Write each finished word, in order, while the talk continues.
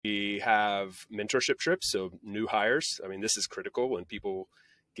have mentorship trips. So new hires. I mean, this is critical when people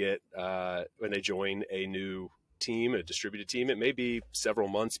get, when they join a new team, a distributed team, it may be several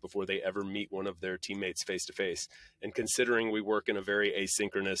months before they ever meet one of their teammates face to face. And considering we work in a very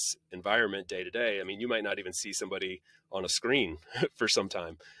asynchronous environment day to day, I mean, you might not even see somebody on a screen for some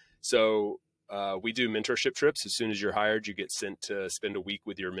time. So we do mentorship trips. As soon as you're hired, you get sent to spend a week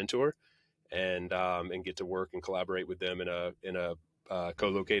with your mentor and get to work and collaborate with them in a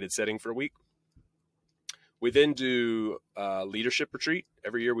co-located setting for a week. We then do a leadership retreat.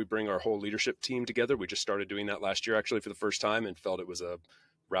 Every year we bring our whole leadership team together. We just started doing that last year, actually, for the first time, and felt it was a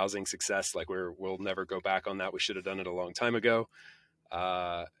rousing success. Like we'll never go back on that. We should have done it a long time ago.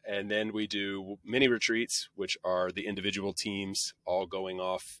 And then we do mini retreats, which are the individual teams all going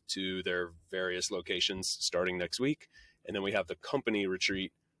off to their various locations starting next week. And then we have the company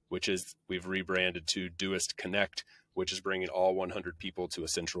retreat, which is we've rebranded to Doist Connect, which is bringing all 100 people to a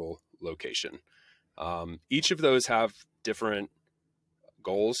central location. Each of those have different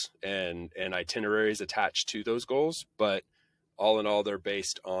goals and itineraries attached to those goals, but all in all, they're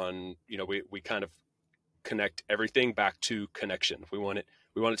based on, we kind of connect everything back to connection. We want it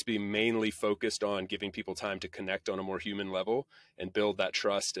to be mainly focused on giving people time to connect on a more human level and build that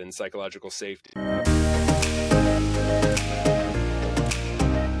trust and psychological safety.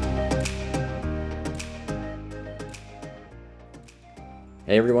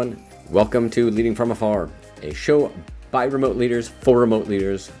 Hey everyone, welcome to Leading from Afar, a show by remote leaders for remote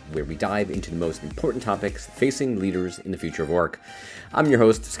leaders, where we dive into the most important topics facing leaders in the future of work. I'm your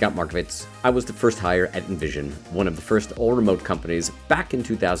host, Scott Markovitz. I was the first hire at Envision, one of the first all-remote companies back in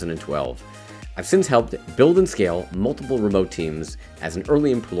 2012. I've since helped build and scale multiple remote teams as an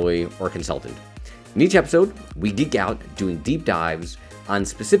early employee or consultant. In each episode, we geek out doing deep dives on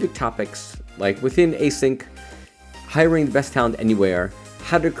specific topics like within async, hiring the best talent anywhere,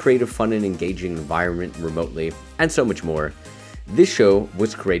 how to create a fun and engaging environment remotely, and so much more. This show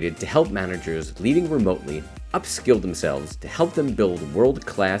was created to help managers leading remotely upskill themselves to help them build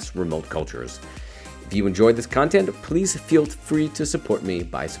world-class remote cultures. If you enjoyed this content, please feel free to support me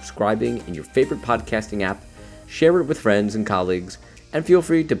by subscribing in your favorite podcasting app, share it with friends and colleagues, and feel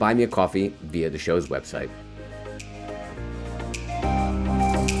free to buy me a coffee via the show's website.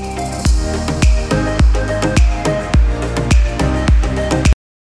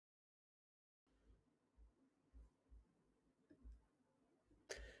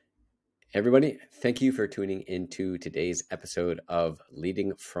 Everybody, thank you for tuning into today's episode of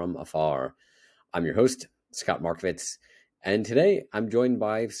Leading from Afar. I'm your host, Scott Markovitz, and today I'm joined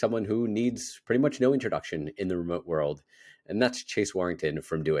by someone who needs pretty much no introduction in the remote world, and that's Chase Warrington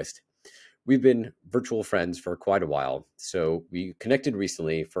from Doist. We've been virtual friends for quite a while, so we connected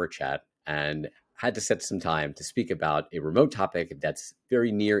recently for a chat and had to set some time to speak about a remote topic that's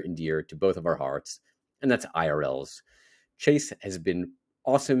very near and dear to both of our hearts, and that's IRLs. Chase has been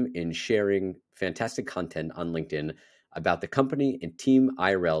awesome in sharing fantastic content on LinkedIn about the company and team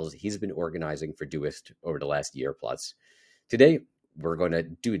IRLs he's been organizing for Doist over the last year plus. Today, we're going to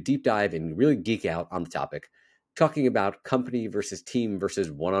do a deep dive and really geek out on the topic, talking about company versus team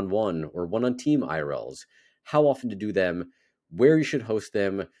versus one-on-one or one-on-team IRLs, how often to do them, where you should host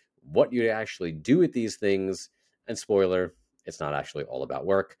them, what you actually do with these things, and spoiler, it's not actually all about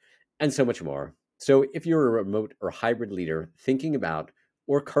work, and so much more. So if you're a remote or hybrid leader thinking about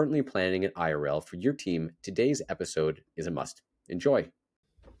or currently planning an IRL for your team, today's episode is a must. Enjoy.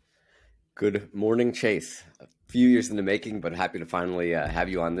 Good morning, Chase. A few years in the making, but happy to finally have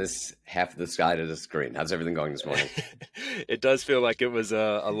you on this half of the side of the screen. How's everything going this morning? It does feel like it was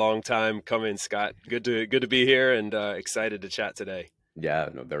a long time coming, Scott. Good to be here and excited to chat today. Yeah,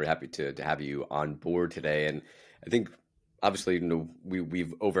 no, very happy to have you on board today. And I think obviously,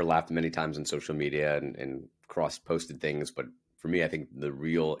 we've overlapped many times on social media and cross-posted things, but for me, I think the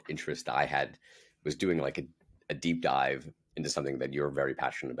real interest I had was doing like a deep dive into something that you're very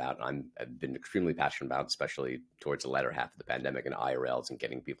passionate about. I've been extremely passionate about, especially towards the latter half of the pandemic and IRLs and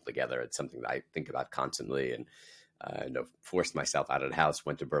getting people together. It's something that I think about constantly, and forced myself out of the house,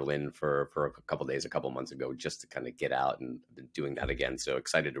 went to Berlin for a couple of days, a couple of months ago, just to kind of get out, and I've been doing that again. So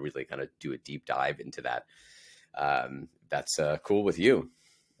excited to really kind of do a deep dive into that. That's cool with you.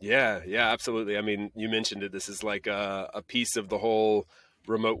 Yeah, absolutely. I mean, you mentioned it. This is like a piece of the whole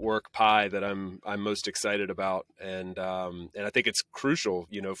remote work pie that I'm most excited about, and I think it's crucial,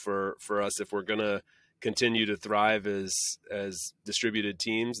 for us if we're gonna continue to thrive as distributed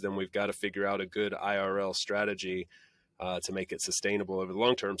teams, then we've got to figure out a good IRL strategy to make it sustainable over the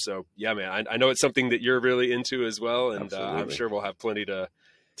long term. So yeah, man, I know it's something that you're really into as well, and I'm sure we'll have plenty to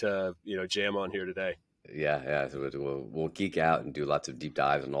jam on here today. Yeah. So we'll geek out and do lots of deep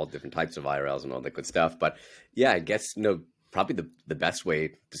dives on all different types of IRLs and all that good stuff. But yeah, I guess probably the best way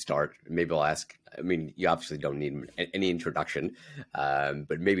to start. Maybe I'll ask. I mean, you obviously don't need any introduction,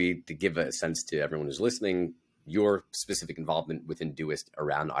 but maybe to give a sense to everyone who's listening, your specific involvement within Doist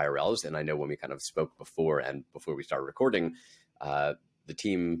around IRLs. And I know when we kind of spoke before and before we started recording, the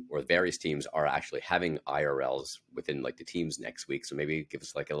team or various teams are actually having IRLs within like the teams next week. So maybe give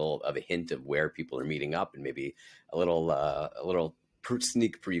us like a little of a hint of where people are meeting up and maybe a little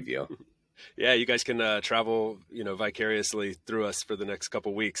sneak preview. Yeah, you guys can travel, vicariously through us for the next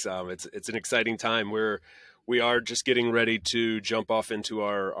couple weeks. It's an exciting time. We are just getting ready to jump off into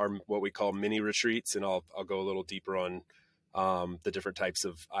our what we call mini retreats, and I'll go a little deeper on the different types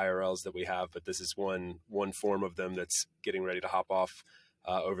of IRLs that we have. But this is one form of them that's getting ready to hop off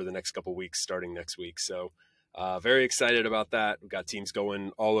over the next couple weeks, starting next week. So very excited about that. We've got teams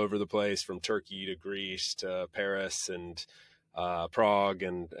going all over the place, from Turkey to Greece to Paris and Prague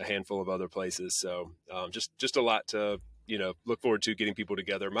and a handful of other places. So just a lot to look forward to, getting people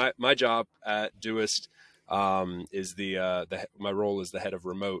together. My job at Doist is my role is the head of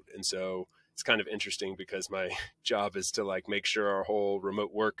remote, and so it's kind of interesting because my job is to like make sure our whole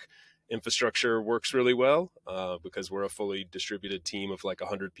remote work infrastructure works really well, because we're a fully distributed team of like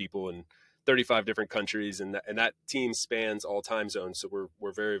 100 people in 35 different countries, and that team spans all time zones. So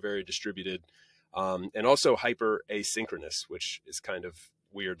we're very, very distributed. And also hyper asynchronous, which is kind of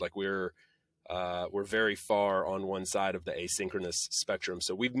weird. Like we're very far on one side of the asynchronous spectrum.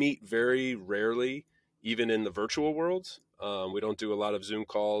 So we meet very rarely, even in the virtual world. We don't do a lot of Zoom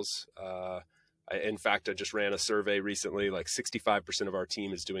calls. In fact, I just ran a survey recently. Like 65% of our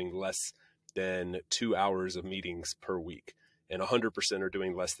team is doing less than 2 hours of meetings per week, and 100% are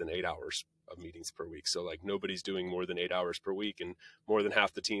doing less than 8 hours of meetings per week. So like nobody's doing more than 8 hours per week, and more than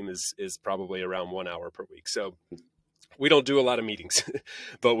half the team is probably around 1 hour per week. So we don't do a lot of meetings,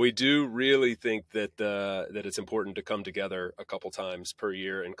 but we do really think that that it's important to come together a couple times per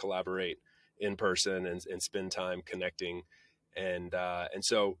year and collaborate in person and spend time connecting. And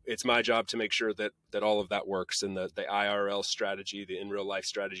so it's my job to make sure that all of that works, and the IRL strategy, the in real life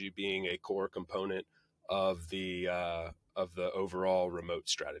strategy, being a core component of the overall remote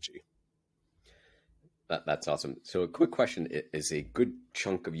strategy. That's awesome. So a quick question: is a good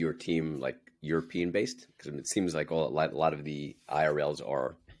chunk of your team like European based? Because it seems like a lot of the IRLs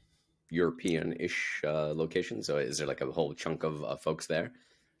are European-ish locations. So is there like a whole chunk of folks there?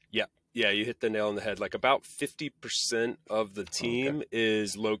 Yeah, you hit the nail on the head. Like about 50% of the Okay. team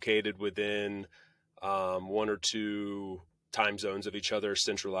is located within one or two time zones of each other,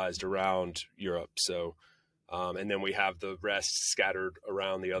 centralized around Europe. So, and then we have the rest scattered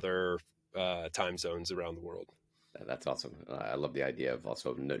around the other time zones around the world. That's awesome. I love the idea of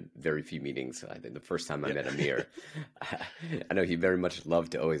also very few meetings. I think the first time I Yeah. met Amir, I know he very much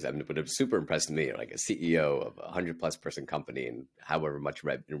loved to always, I mean, but it was super impressed with me, like a CEO of a 100+ person company and however much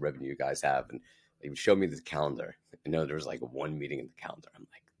revenue you guys have. And he would show me the calendar. There was like one meeting in the calendar. I'm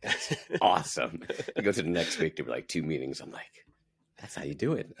like, that's awesome. I go to the next week, there were like two meetings. I'm like, that's how you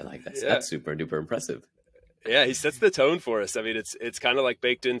do it. And like, Yeah. that's super duper impressive. Yeah, he sets the tone for us. I mean, it's kind of like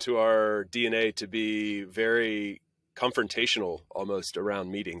baked into our DNA to be very confrontational almost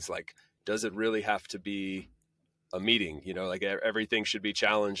around meetings. Like, does it really have to be a meeting? Like everything should be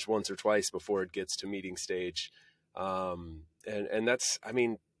challenged once or twice before it gets to meeting stage. And that's, I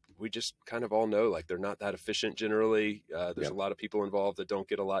mean, we just kind of all know like they're not that efficient generally. There's a Yep. lot of people involved that don't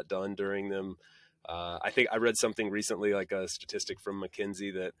get a lot done during them. I think I read something recently, like a statistic from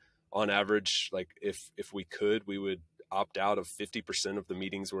McKinsey, that on average, like if we could, we would opt out of 50% of the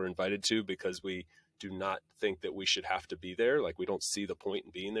meetings we're invited to, because we do not think that we should have to be there. Like we don't see the point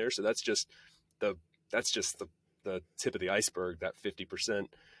in being there. So the that's just the tip of the iceberg, that 50%.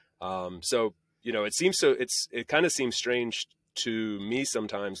 So it kind of seems strange to me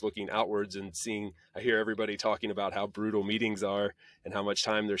sometimes, looking outwards and seeing, I hear everybody talking about how brutal meetings are and how much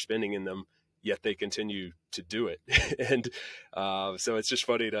time they're spending in them, yet they continue to do it. And so it's just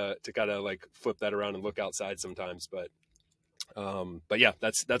funny to kind of like flip that around and look outside sometimes. But yeah,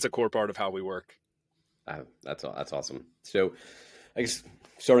 that's a core part of how we work. That's awesome. So I guess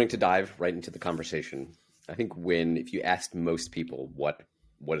starting to dive right into the conversation, I think if you asked most people what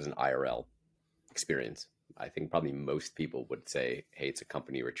is an IRL experience, I think probably most people would say, hey, it's a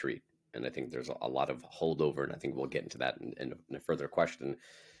company retreat. And I think there's a lot of holdover, and I think we'll get into that in a further question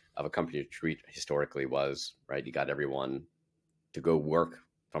of a company retreat historically was, right? You got everyone to go work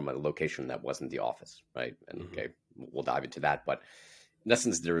from a location that wasn't the office, right? And Mm-hmm. okay, we'll dive into that. But in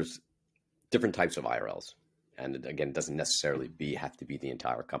essence, there's different types of IRLs. And again, it doesn't necessarily have to be the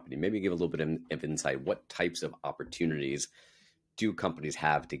entire company. Maybe give a little bit of insight. What types of opportunities do companies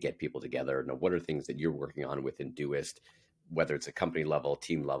have to get people together? And what are things that you're working on within Doist, whether it's a company level,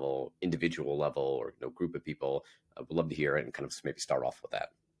 team level, individual level, or group of people? We'd love to hear it and kind of maybe start off with that.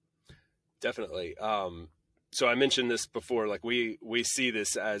 Definitely. So I mentioned this before, like we see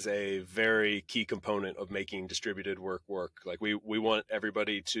this as a very key component of making distributed work. Like we want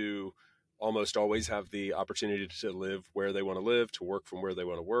everybody to almost always have the opportunity to live where they want to live, to work from where they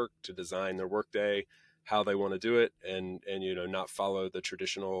want to work, to design their workday how they want to do it, and not follow the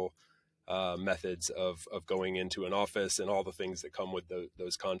traditional methods of going into an office and all the things that come with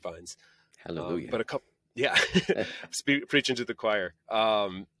those confines. Hallelujah. But a couple, yeah, preaching to the choir.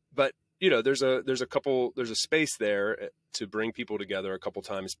 But there's a space there to bring people together a couple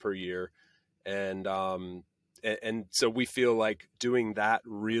times per year, and so we feel like doing that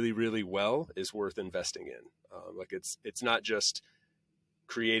really, really well is worth investing in. Like it's not just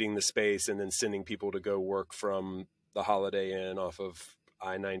creating the space and then sending people to go work from the Holiday Inn off of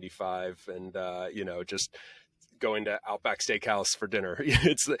I-95 and just going to Outback Steakhouse for dinner.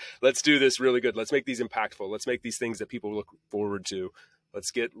 Let's do this really good. Let's make these impactful. Let's make these things that people look forward to.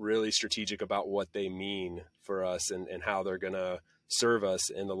 Let's get really strategic about what they mean for us and how they're going to serve us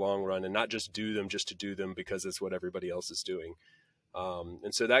in the long run, and not just do them just to do them because it's what everybody else is doing.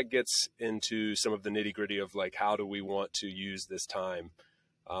 And so that gets into some of the nitty gritty of like, how do we want to use this time?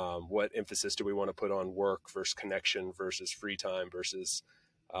 What emphasis do we want to put on work versus connection versus free time versus,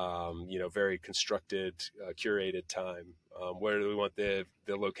 very constructed, curated time? Where do we want the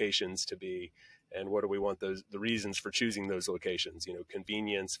locations to be? And what do we want the reasons for choosing those locations?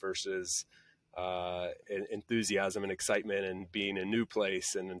 Convenience versus enthusiasm and excitement, and being a new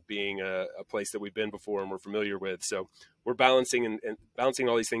place and being a place that we've been before and we're familiar with. So we're balancing and balancing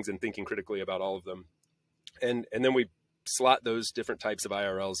all these things and thinking critically about all of them. And then we slot those different types of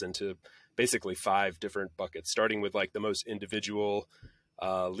IRLs into basically 5 different buckets, starting with like the most individual,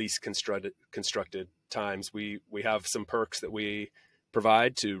 least constructed times. We have some perks that we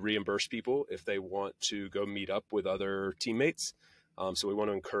provide to reimburse people if they want to go meet up with other teammates. So we want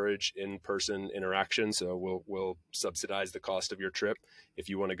to encourage in-person interaction. So we'll subsidize the cost of your trip. If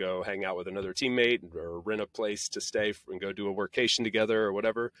you want to go hang out with another teammate or rent a place to stay and go do a workation together or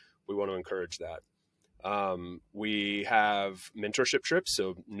whatever, we want to encourage that. We have mentorship trips.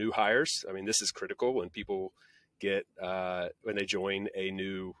 So new hires, I mean, this is critical when people when they join a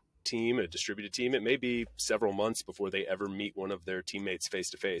new team, a distributed team. It may be several months before they ever meet one of their teammates face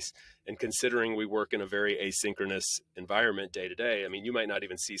to face. And considering we work in a very asynchronous environment day to day, I mean, you might not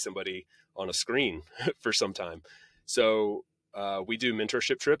even see somebody on a screen for some time. So we do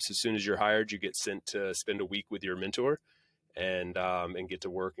mentorship trips. As soon as you're hired, you get sent to spend a week with your mentor and get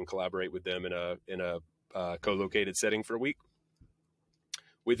to work and collaborate with them in a co-located setting for a week.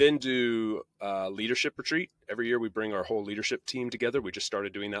 We then do a leadership retreat. Every year we bring our whole leadership team together. We just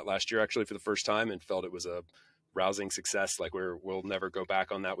started doing that last year, actually, for the first time, and felt it was a rousing success. Like we'll never go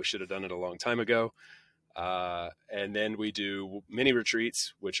back on that. We should have done it a long time ago. And then we do mini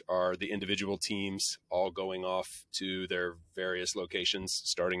retreats, which are the individual teams all going off to their various locations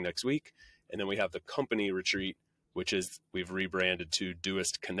starting next week. And then we have the company retreat, which is we've rebranded to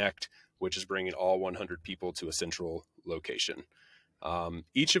Doist Connect, which is bringing all 100 people to a central location.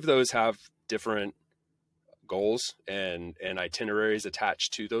 Each of those have different goals and itineraries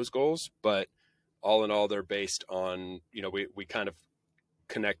attached to those goals, but all in all, they're based on, we kind of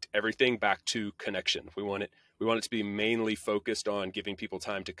connect everything back to connection. We want it to be mainly focused on giving people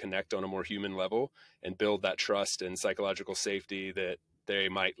time to connect on a more human level and build that trust and psychological safety that they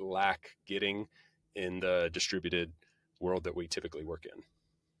might lack getting in the distributed world that we typically work in.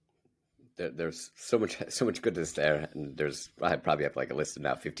 There's so much goodness there, and I probably have like a list of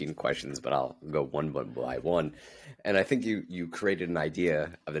now 15 questions, but I'll go one by one. And I think you created an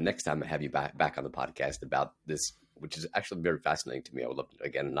idea of the next time I have you back on the podcast about this, which is actually very fascinating to me. I would love to,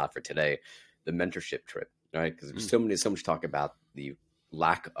 again, not for today, the mentorship trip, right? Because there's so much talk about the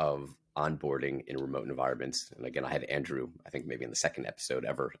lack of onboarding in remote environments. And again, I had Andrew, I think maybe in the second episode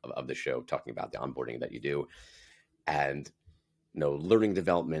ever of the show, talking about the onboarding that you do, and learning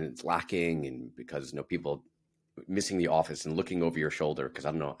development is lacking, and because people missing the office and looking over your shoulder, because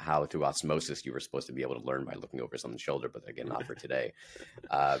I don't know how through osmosis you were supposed to be able to learn by looking over someone's shoulder, but again, not for today.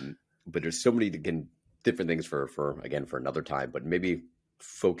 But there's so many different things for another time, but maybe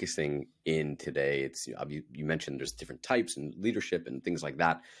focusing in today, it's you mentioned there's different types and leadership and things like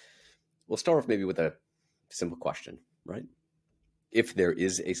that. We'll start off maybe with a simple question, right? If there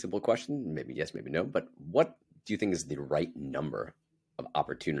is a simple question, maybe yes, maybe no, but what do you think is the right number of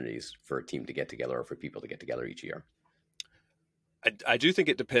opportunities for a team to get together or for people to get together each year? I do think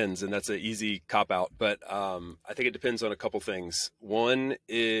it depends, and that's an easy cop out, but I think it depends on a couple things. One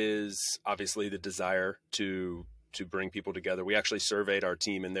is obviously the desire to bring people together. We actually surveyed our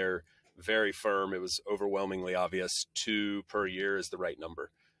team, and they're very firm. It was overwhelmingly obvious 2 per year is the right number.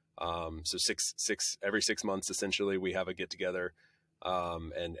 So six every 6 months essentially we have a get together,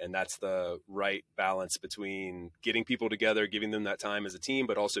 and that's the right balance between getting people together, giving them that time as a team,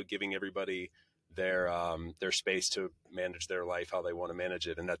 but also giving everybody their space to manage their life how they want to manage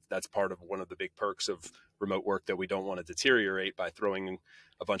it. And that's part of one of the big perks of remote work that we don't want to deteriorate by throwing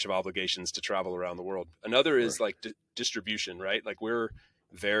a bunch of obligations to travel around the world. Another Sure. is like distribution, right? Like we're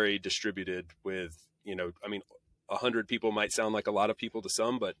very distributed with, I mean, 100 people might sound like a lot of people to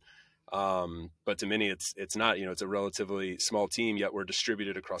some, but to many it's not. It's a relatively small team, yet we're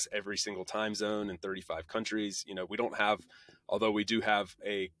distributed across every single time zone in 35 countries. We don't have, although we do have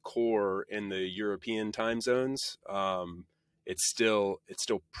a core in the European time zones, it's still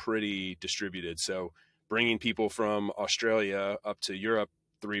pretty distributed. So bringing people from Australia up to Europe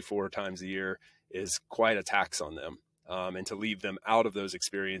 3-4 times a year is quite a tax on them, and to leave them out of those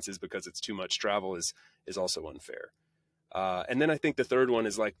experiences because it's too much travel is also unfair. And then I think the third one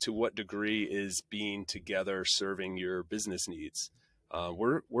is like, to what degree is being together serving your business needs?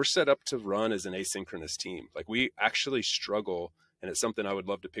 We're set up to run as an asynchronous team. Like we actually struggle, and it's something I would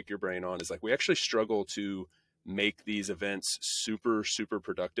love to pick your brain on, is like we actually struggle to make these events super, super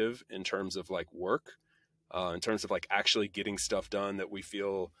productive in terms of like work, in terms of like actually getting stuff done that we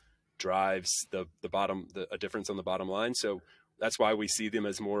feel drives a difference on the bottom line. So that's why we see them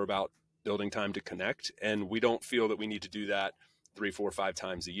as more about building time to connect. And we don't feel that we need to do that 3, 4, 5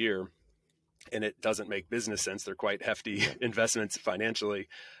 times a year. And it doesn't make business sense. They're quite hefty investments financially.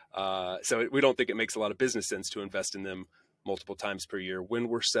 So we don't think it makes a lot of business sense to invest in them multiple times per year when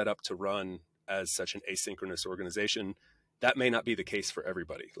we're set up to run as such an asynchronous organization. That may not be the case for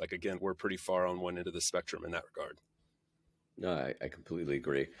everybody. Like, again, we're pretty far on one end of the spectrum in that regard. No, I completely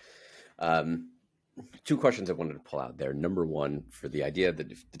agree. Um, Two questions I wanted to pull out there. Number one, for the idea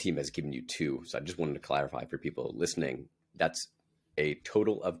that if the team has given you two, so I just wanted to clarify for people listening, that's a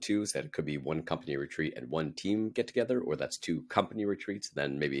total of two, so that it could be one company retreat and one team get together, or that's two company retreats,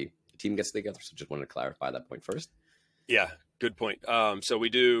 then maybe the team gets together. So just wanted to clarify that point first. Yeah, good point. So we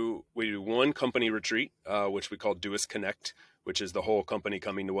do one company retreat, which we call Do Us Connect, which is the whole company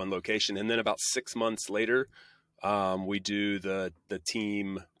coming to one location, and then about 6 months later, we do the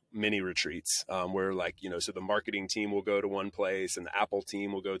team mini retreats, where, like, so the marketing team will go to one place and the Apple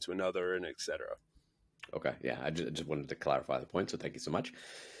team will go to another, and etc. Okay, yeah, I just wanted to clarify the point, so thank you so much.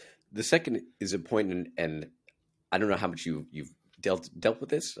 The second is a point, and I don't know how much you've dealt with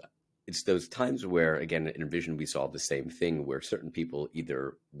this. It's those times where, again, in Envision, we saw the same thing where certain people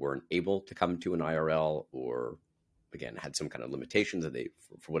either weren't able to come to an IRL, or again had some kind of limitations that they,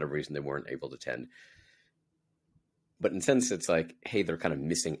 for whatever reason, they weren't able to attend. But in a sense, it's like, hey, they're kind of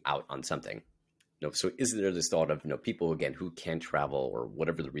missing out on something. So is there this thought of people, again, who can't travel or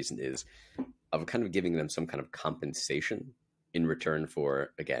whatever the reason is, of kind of giving them some kind of compensation in return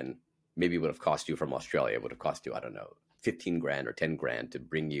for, again, maybe it would have cost you from Australia, it would have cost you, I don't know, 15 grand or 10 grand to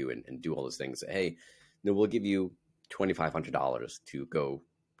bring you and do all those things. Hey, we'll give you $2,500 to go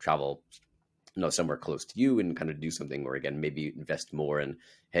travel, somewhere close to you and kind of do something, or again, maybe invest more and,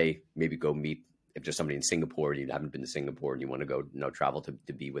 hey, maybe go meet, if there's somebody in Singapore and you haven't been to Singapore and you want to go, travel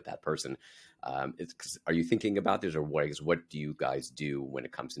to be with that person. Are you thinking about this, or what do you guys do when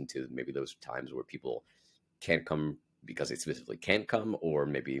it comes into maybe those times where people can't come because they specifically can't come, or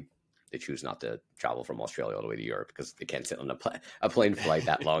maybe they choose not to travel from Australia all the way to Europe because they can't sit on a plane flight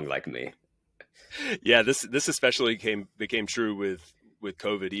that long like me? Yeah, this especially became true with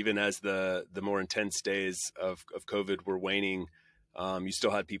COVID. Even as the more intense days of COVID were waning, you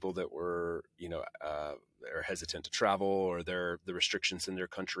still had people that were, they're hesitant to travel, or the restrictions in their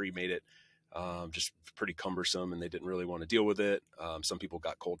country made it just pretty cumbersome, and they didn't really want to deal with it. Some people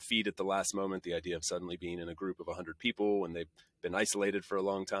got cold feet at the last moment. The idea of suddenly being in a group of 100 people when they've been isolated for a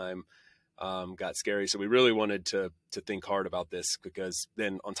long time got scary. So we really wanted to think hard about this, because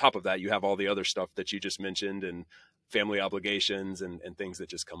then on top of that, you have all the other stuff that you just mentioned, and family obligations and things that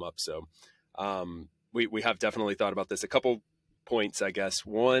just come up. So we have definitely thought about this. A couple points, I guess.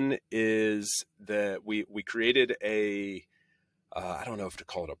 One is that we created a I don't know if to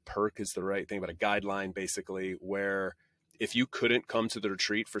call it a perk is the right thing, but a guideline basically, where if you couldn't come to the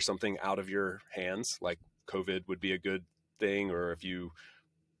retreat for something out of your hands, like COVID would be a good thing, or if you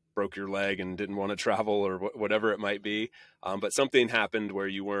broke your leg and didn't want to travel, or whatever it might be, but something happened where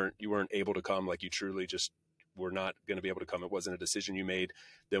you weren't able to come, like you truly just were not going to be able to come, it wasn't a decision you made,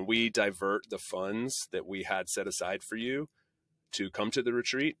 then we divert the funds that we had set aside for you to come to the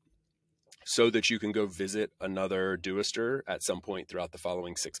retreat so that you can go visit another Doister at some point throughout the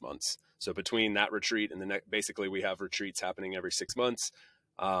following 6 months. So between that retreat and the next, basically we have retreats happening every 6 months.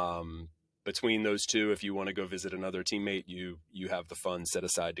 Between those two, if you want to go visit another teammate, you have the funds set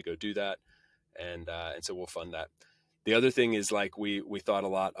aside to go do that. And so we'll fund that. The other thing is, like, we thought a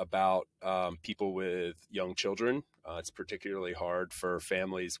lot about people with young children. It's particularly hard for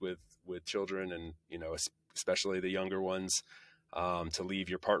families with children, and, you know, especially the younger ones, to leave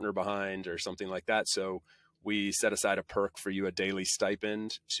your partner behind or something like that. So we set aside a perk for you, a daily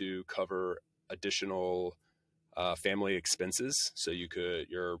stipend to cover additional family expenses. So you could,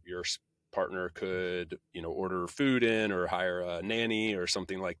 your partner could, you know, order food in or hire a nanny or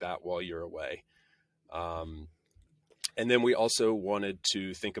something like that while you're away. And then we also wanted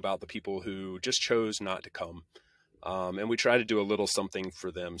to think about the people who just chose not to come. And we try to do a little something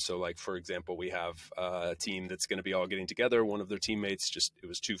for them. So, like, for example, we have a team that's going to be all getting together. One of their teammates it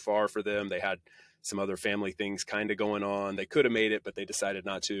was too far for them. They had some other family things kind of going on. They could have made it, but they decided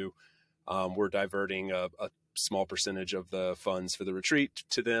not to. We're diverting a small percentage of the funds for the retreat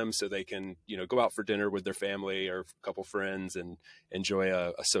to them so they can, you know, go out for dinner with their family or a couple friends and enjoy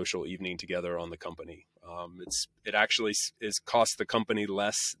a social evening together on the company. It actually is cost the company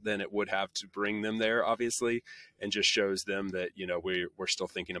less than it would have to bring them there, obviously, and just shows them that, you know, we're still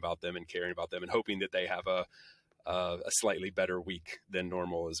thinking about them and caring about them and hoping that they have a slightly better week than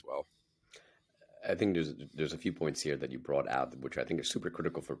normal as well. I think there's a few points here that you brought out, which I think is super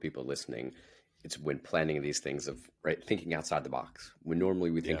critical for people listening. It's when planning these things of, right, thinking outside the box. When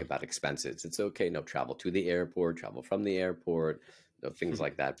normally we think about expenses, it's okay, no, travel to the airport, travel from the airport, no, things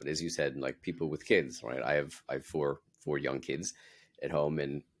like that. But as you said, like, people with kids, right? I have four young kids at home,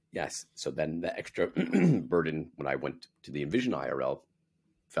 and yes, so then the extra burden when I went to the Envision IRL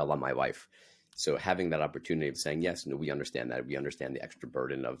fell on my wife. So having that opportunity of saying, yes, no, we understand that. We understand the extra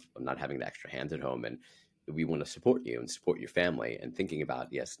burden of not having the extra hands at home, and we want to support you and support your family, and thinking about,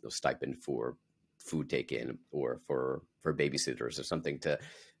 yes, no stipend for food take-in or for babysitters or something to,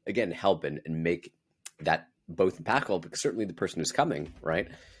 again, help and make that both impactful, because certainly the person who's coming, right,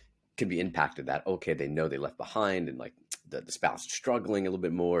 can be impacted that, okay, they know they left behind, and like the spouse is struggling a little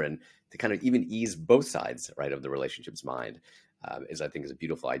bit more, and to kind of even ease both sides, right, of the relationship's mind. I think is a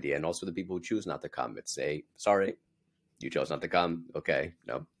beautiful idea. And also the people who choose not to come, it's say, sorry, you chose not to come. Okay,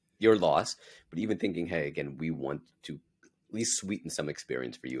 no, your loss. But even thinking, hey, again, we want to at least sweeten some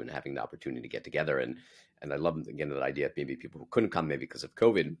experience for you and having the opportunity to get together. And I love, again, that idea of maybe people who couldn't come maybe because of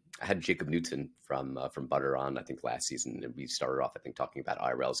COVID. I had Jacob Newton from Butter on, I think, last season, and we started off, I think, talking about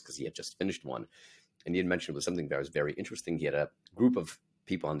IRLs because he had just finished one. And he had mentioned it was something that was very interesting. He had a group of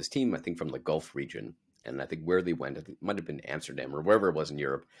people on his team, I think, from the Gulf region. And I think where they went, I think it might have been Amsterdam or wherever it was in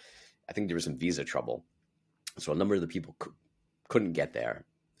Europe. I think there was some visa trouble. So a number of the people couldn't get there.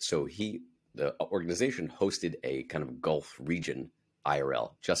 So the organization hosted a kind of Gulf region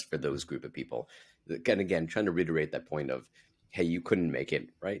IRL just for those group of people. And again, trying to reiterate that point of, hey, you couldn't make it,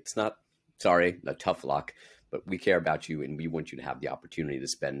 right? It's not, sorry, not tough luck, but we care about you and we want you to have the opportunity to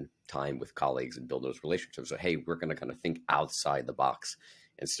spend time with colleagues and build those relationships. So, hey, we're going to kind of think outside the box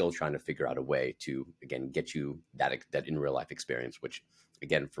and still trying to figure out a way to, again, get you that in real life experience, which,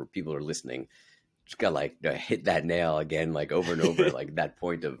 again, for people who are listening, just got like hit that nail again, like over and over, like that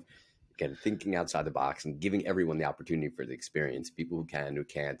point of, again, thinking outside the box and giving everyone the opportunity for the experience, people who can, who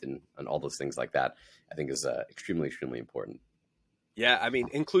can't, and all those things like that, I think is extremely, extremely important. Yeah, I mean,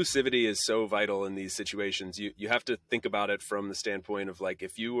 inclusivity is so vital in these situations. You have to think about it from the standpoint of, like,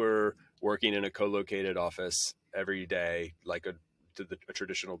 if you were working in a co-located office every day, like a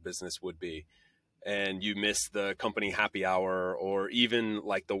traditional business would be, and you miss the company happy hour or even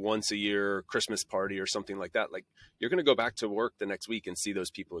like the once a year Christmas party or something like that, like, you're going to go back to work the next week and see those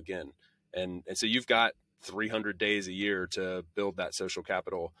people again. And so you've got 300 days a year to build that social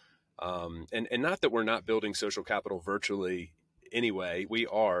capital. And not that we're not building social capital virtually anyway, we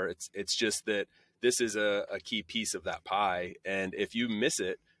are. It's just that this is a key piece of that pie. And if you miss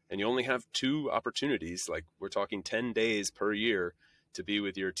it and you only have 2 opportunities, like we're talking 10 days per year to be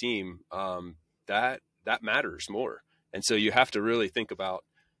with your team, that matters more. And so you have to really think about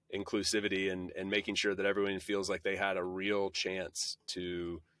inclusivity and making sure that everyone feels like they had a real chance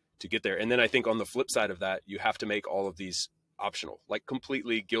to get there. And then I think on the flip side of that, you have to make all of these optional, like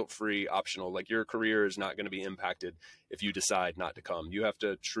completely guilt-free optional. Like, your career is not going to be impacted if you decide not to come. You have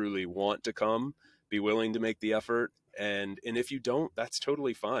to truly want to come, be willing to make the effort. And if you don't, that's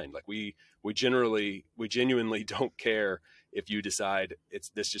totally fine. Like, we genuinely don't care if you decide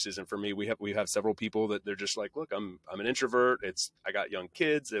this just isn't for me. We have several people that they're just like, look, I'm an introvert. I got young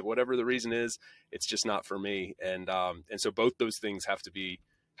kids, whatever the reason is, it's just not for me. And so both those things have to be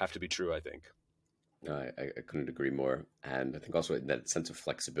true, I think. I couldn't agree more. And I think also that sense of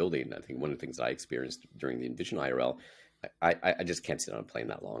flexibility. And I think one of the things I experienced during the Envision IRL, I just can't sit on a plane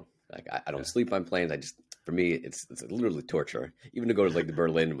that long. Like I don't sleep on planes. For me, it's literally torture. Even to go to like the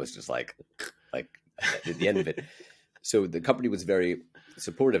Berlin was just like at the end of it. So the company was very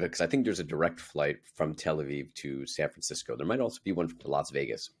supportive because I think there's a direct flight from Tel Aviv to San Francisco. There might also be one to Las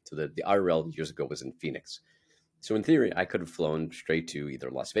Vegas. So the IRL years ago was in Phoenix. So in theory, I could have flown straight to either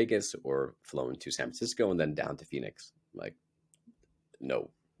Las Vegas or flown to San Francisco and then down to Phoenix. Like,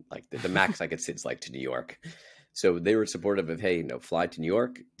 no, like the max I could sit is like to New York. So they were supportive of, hey, fly to New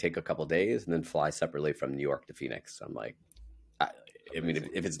York, take a couple of days, and then fly separately from New York to Phoenix. I'm like, I mean,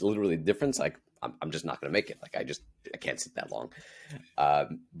 if it's literally the difference, like I'm just not going to make it. Like I can't sit that long.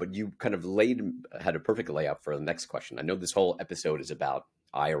 But you kind of had a perfect layout for the next question. I know this whole episode is about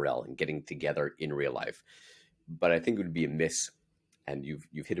IRL and getting together in real life. But I think it would be a miss, and you've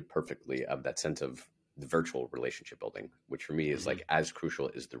hit it perfectly, of that sense of the virtual relationship building, which for me is like as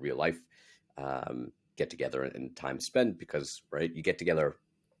crucial as the real life get together and time spent, because right, you get together,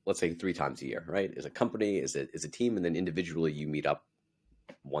 let's say 3 times a year, right? As a company, as a team, and then individually you meet up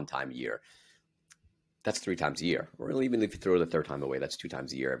 1 time a year. That's 3 times a year, or even if you throw the 3rd time away, that's 2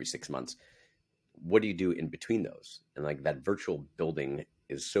 times a year every 6 months. What do you do in between those? And like that virtual building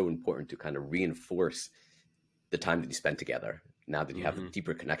is so important to kind of reinforce the time that you spend together. Now that you have a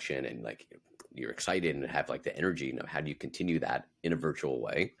deeper connection and like you're excited and have like the energy, how do you continue that in a virtual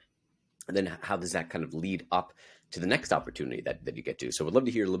way? And then how does that kind of lead up to the next opportunity that you get to? So I'd love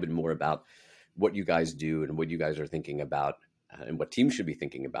to hear a little bit more about what you guys do and what you guys are thinking about and what teams should be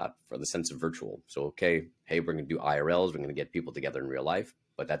thinking about for the sense of virtual. So, okay, hey, we're going to do IRLs, we're going to get people together in real life,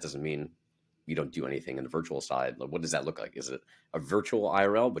 but that doesn't mean you don't do anything in the virtual side. Like, what does that look like? Is it a virtual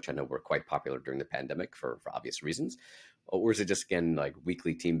IRL, which I know were quite popular during the pandemic for obvious reasons? Or is it just, again, like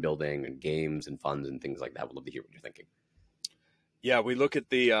weekly team building and games and funds and things like that? We'd love to hear what you're thinking. Yeah, we look at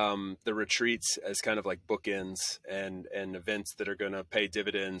the retreats as kind of like bookends and events that are going to pay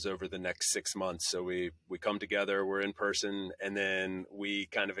dividends over the next 6 months. So we come together, we're in person, and then we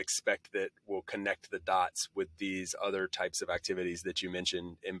kind of expect that we'll connect the dots with these other types of activities that you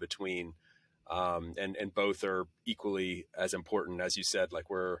mentioned in between. And both are equally as important. As you said, like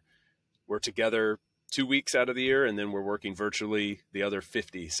we're together 2 weeks out of the year, and then we're working virtually the other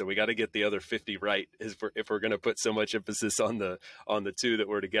 50. So we got to get the other 50 right. If we're going to put so much emphasis on the 2 that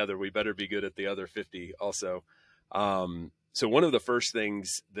we're together, we better be good at the other 50 also. So one of the first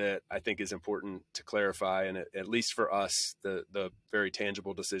things that I think is important to clarify, and at least for us, the very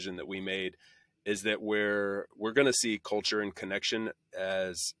tangible decision that we made, is that we're going to see culture and connection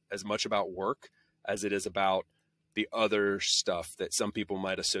as much about work as it is about the other stuff that some people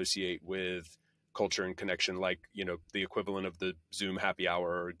might associate with culture and connection, like, the equivalent of the Zoom happy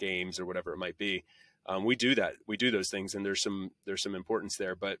hour or games or whatever it might be. We do those things, and there's some importance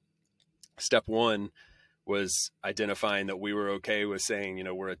there. But step 1 was identifying that we were okay with saying,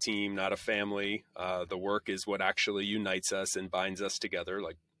 we're a team, not a family. The work is what actually unites us and binds us together,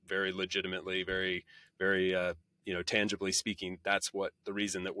 like very legitimately, very, very, tangibly speaking, that's what the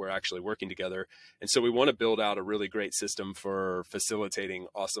reason that we're actually working together. And so we want to build out a really great system for facilitating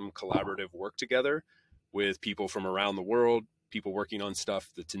awesome collaborative work together with people from around the world, people working on stuff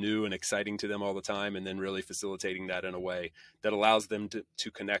that's new and exciting to them all the time, and then really facilitating that in a way that allows them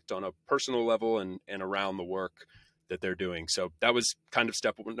to connect on a personal level and around the work that they're doing. So that was kind of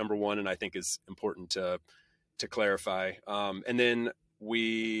step number 1, and I think is important to clarify. And then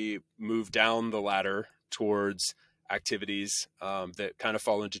we move down the ladder towards activities that kind of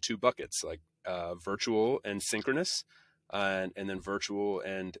fall into 2 buckets, like virtual and synchronous, and then virtual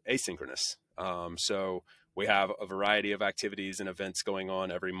and asynchronous. So we have a variety of activities and events going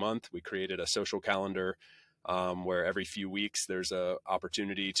on every month. We created a social calendar where every few weeks there's a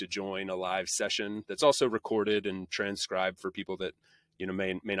opportunity to join a live session that's also recorded and transcribed for people that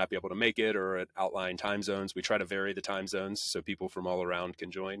may not be able to make it, or at outlying time zones. We try to vary the time zones so people from all around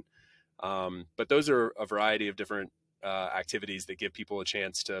can join. But those are a variety of different activities that give people a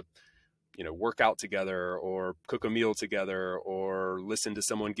chance to, work out together, or cook a meal together, or listen to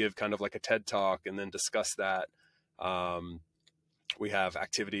someone give kind of like a TED talk and then discuss that. We have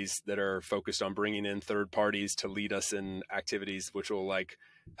activities that are focused on bringing in third parties to lead us in activities which will like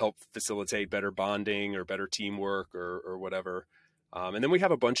help facilitate better bonding or better teamwork or whatever. And then we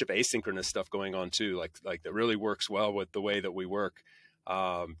have a bunch of asynchronous stuff going on too, like that really works well with the way that we work.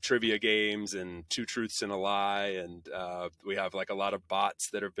 trivia games and two truths and a lie. And we have like a lot of bots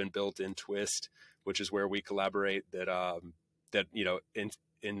that have been built in Twist, which is where we collaborate that,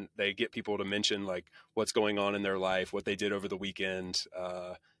 in they get people to mention like what's going on in their life, what they did over the weekend,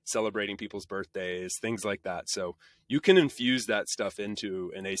 celebrating people's birthdays, things like that. So you can infuse that stuff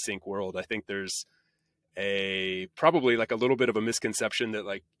into an async world. I think there's probably like a little bit of a misconception that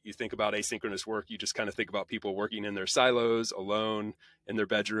like you think about asynchronous work, you just kind of think about people working in their silos alone in their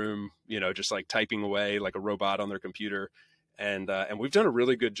bedroom, just like typing away like a robot on their computer. And we've done a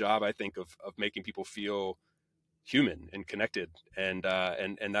really good job, I think, of making people feel human and connected. And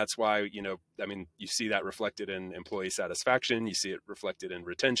that's why, you see that reflected in employee satisfaction, you see it reflected in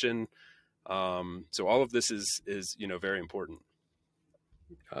retention. So all of this is, very important.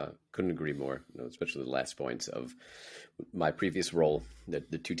 Couldn't agree more, especially the last points of my previous role.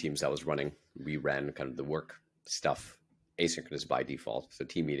 The two teams I was running, we ran kind of the work stuff asynchronous by default. So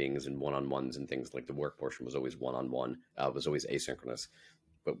team meetings and one-on-ones and things like the work portion was always one-on-one, was always asynchronous.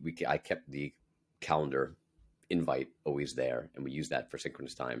 But I kept the calendar invite always there, and we used that for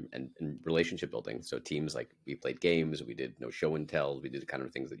synchronous time and relationship building. So teams, like, we played games, we did show and tell, we did the kind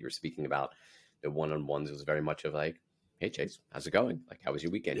of things that you were speaking about. The one-on-ones was very much of like, hey Chase, how's it going? Like, how was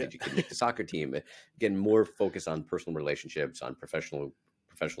your weekend? Yeah. Did you make the soccer team? Again, more focus on personal relationships, on professional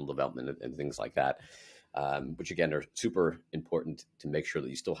development and things like that, which again are super important to make sure that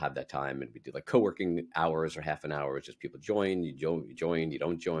you still have that time. And we do like co-working hours or half an hour. It's just people join, you join, you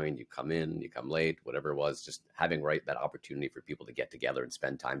don't join, you come in, you come late, whatever it was. Just having that opportunity for people to get together and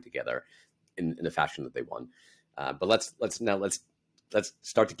spend time together in the fashion that they want. But let's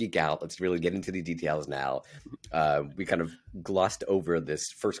start to geek out. Let's really get into the details now. We kind of glossed over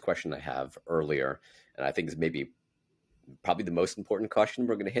this first question I have earlier, and I think is probably the most important question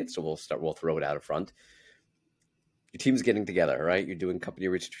we're going to hit. So we'll throw it out up front. Your team's getting together, right? You're doing company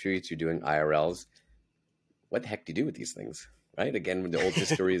retreats, you're doing IRLs. What the heck do you do with these things, right? Again, when the old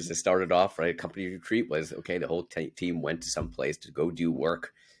histories that started off, right? Company retreat was, okay, the whole team went to some place to go do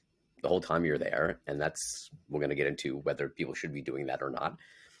work the whole time you're there. And we're going to get into whether people should be doing that or not.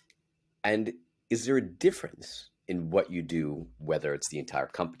 And is there a difference in what you do, whether it's the entire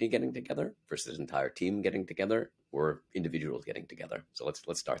company getting together versus the entire team getting together or individuals getting together? So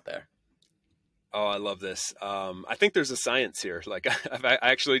let's start there. Oh, I love this. I think there's a science here. Like I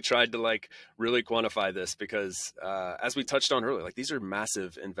actually tried to like really quantify this because as we touched on earlier, like these are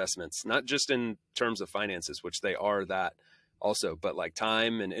massive investments, not just in terms of finances, which they are that also, but like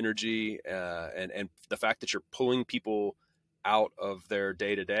time and energy and the fact that you're pulling people out of their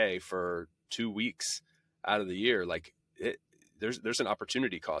day to day for 2 weeks out of the year. Like there's an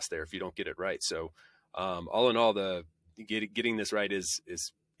opportunity cost there if you don't get it right. So all in all, getting this right is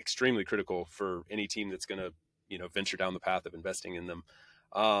extremely critical for any team that's going to, venture down the path of investing in them.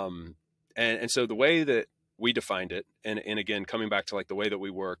 And so the way that we defined it, and again, coming back to like the way that we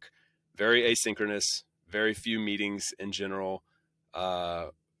work, very asynchronous, very few meetings in general.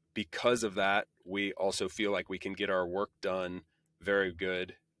 Because of that, we also feel like we can get our work done very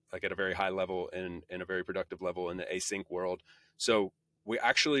good, like at a very high level and a very productive level in the async world. So we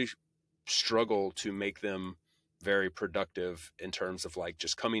actually struggle to make them very productive in terms of like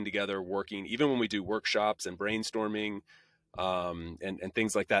just coming together, working, even when we do workshops and brainstorming, and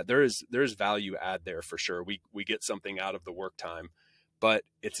things like that. There's value add there for sure. We get something out of the work time, but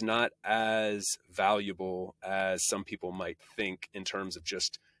it's not as valuable as some people might think in terms of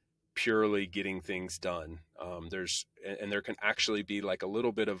just purely getting things done. There can actually be like a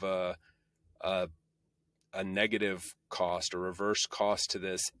little bit of a negative cost or reverse cost to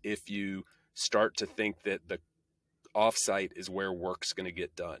this if you start to think that the offsite is where work's going to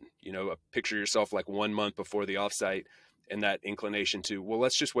get done. Picture yourself like 1 month before the offsite and that inclination to, well,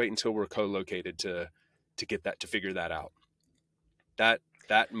 let's just wait until we're co-located to figure that out. That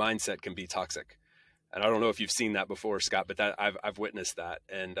mindset can be toxic. And I don't know if you've seen that before, Scott, but that I've witnessed that.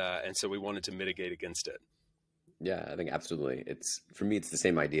 And so we wanted to mitigate against it. Yeah, I think absolutely. For me, it's the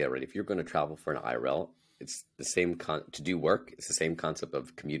same idea, right? If you're going to travel for an IRL, it's the same to do work. It's the same concept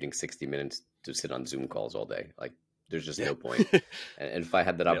of commuting 60 minutes to sit on Zoom calls all day. Like there's just no point. And if I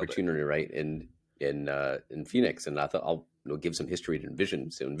had that opportunity, right, in Phoenix, and I thought I'll give some history to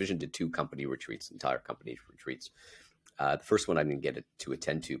Envision. So Envision did 2 entire company retreats. The first one I didn't get to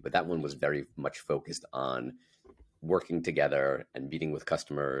attend to, but that one was very much focused on working together and meeting with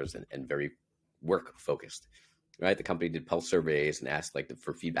customers and very work focused. Right, the company did pulse surveys and asked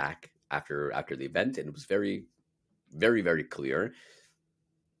for feedback after the event, and it was very, very, very clear.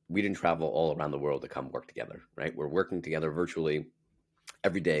 We didn't travel all around the world to come work together. Right, we're working together virtually.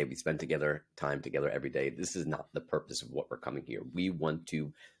 every day we spend time together every day. This is not the purpose of what we're coming here. We want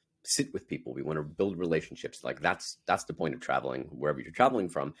to sit with people. We want to build relationships. Like that's the point of traveling, wherever you're traveling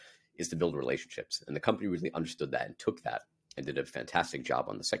from, is to build relationships. And the company really understood that and took that and did a fantastic job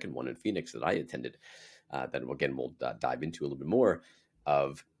on the second one in Phoenix that I attended. That again, we'll dive into a little bit more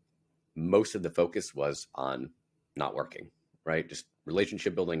of. Most of the focus was on not working, right? Just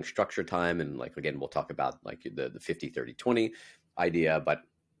relationship building, structure time. And like, again, we'll talk about like the 50-30-20 idea, but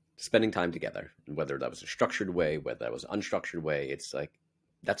spending time together, and whether that was a structured way, whether that was an unstructured way, it's like,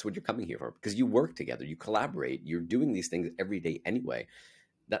 that's what you're coming here for, because you work together, you collaborate, you're doing these things every day anyway.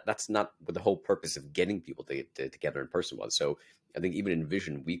 That's not what the whole purpose of getting people together in person was. So I think even in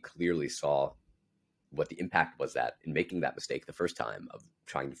Vision, we clearly saw what the impact was that in making that mistake the first time of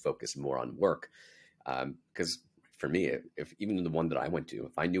trying to focus more on work. Because for me, if even the one that I went to,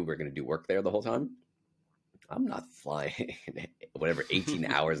 if I knew we were going to do work there the whole time, I'm not flying whatever 18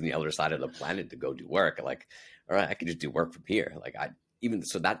 hours on the other side of the planet to go do work. Like, all right, I could just do work from here. Like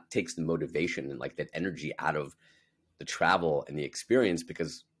so that takes the motivation and like that energy out of the travel and the experience,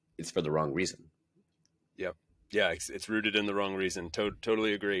 because it's for the wrong reason. Yeah. Yeah. It's rooted in the wrong reason.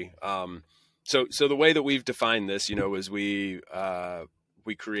 Totally agree. So the way that we've defined this, is we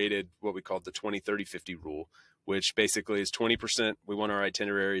created what we called the 20-30-50 rule, which basically is 20%. We want our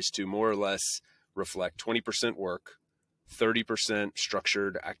itineraries to more or less reflect 20% work, 30%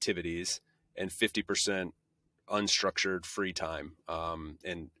 structured activities, and 50% unstructured free time.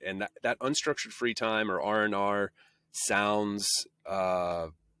 And that unstructured free time, or R&R, sounds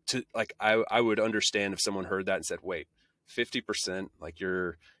to like I would understand if someone heard that and said, wait, 50%, like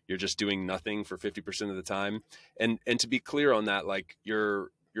you're just doing nothing for 50% of the time. And to be clear on that, like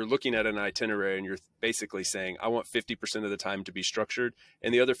you're looking at an itinerary and you're basically saying, I want 50% of the time to be structured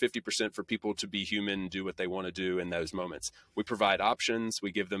and the other 50% for people to be human, do what they want to do in those moments. We provide options.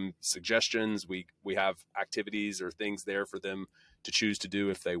 We give them suggestions. We have activities or things there for them to choose to do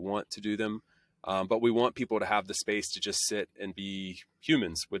if they want to do them. But we want people to have the space to just sit and be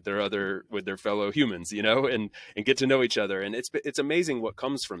humans with their fellow humans, and get to know each other. And it's amazing what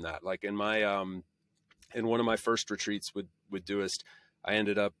comes from that. Like in my in one of my first retreats with Doist, I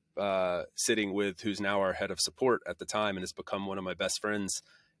ended up sitting with who's now our head of support at the time and has become one of my best friends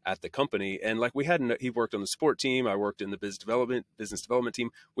at the company. And like he worked on the support team. I worked in the business development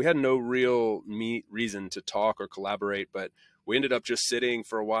team. We had no real reason to talk or collaborate, but we ended up just sitting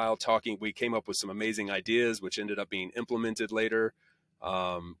for a while talking. We came up with some amazing ideas, which ended up being implemented later.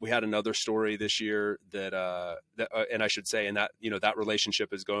 We had another story this year that and I should say, and that, that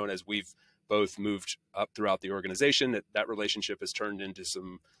relationship has grown as we've both moved up throughout the organization. That relationship has turned into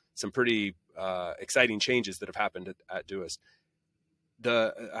some pretty exciting changes that have happened at Doist.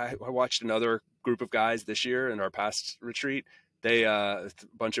 I watched another group of guys this year in our past retreat. They a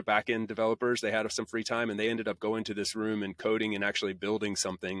bunch of back-end developers, they had some free time and they ended up going to this room and coding and actually building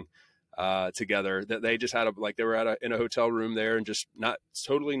something together that they just had they were in a hotel room there and just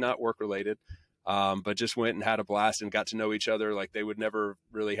totally not work related, but just went and had a blast and got to know each other like they would never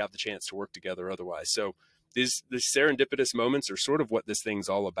really have the chance to work together otherwise. So these serendipitous moments are sort of what this thing's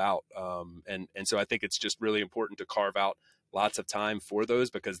all about. And so I think it's just really important to carve out lots of time for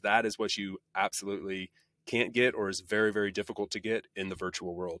those, because that is what you absolutely can't get or is very, very difficult to get in the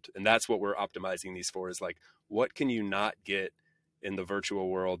virtual world. And that's what we're optimizing these for, is like, what can you not get in the virtual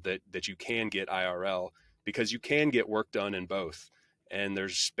world that you can get IRL, because you can get work done in both. And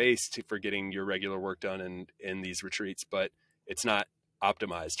there's space for getting your regular work done in these retreats, but it's not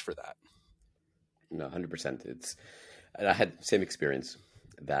optimized for that. No, 100%. And I had the same experience.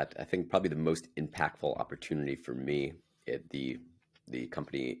 That I think probably the most impactful opportunity for me at the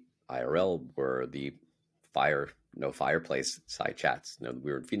company IRL were the fireplace side chats.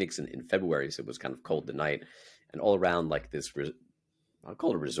 We were in Phoenix in February, so it was kind of cold the night, and all around like this, I'll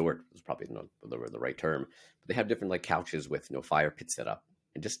call it a resort. It was probably not the right term, but they have different like couches with fire pits set up,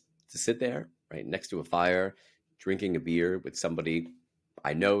 and just to sit there right next to a fire, drinking a beer with somebody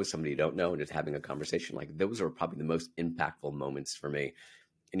I know, somebody you don't know, and just having a conversation. Like those are probably the most impactful moments for me.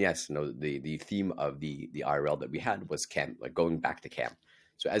 And yes, the theme of the IRL that we had was camp, like going back to camp.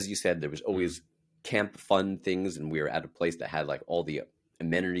 So as you said, there was always camp fun things, and we were at a place that had like all the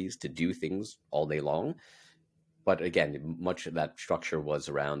amenities to do things all day long. But again, much of that structure was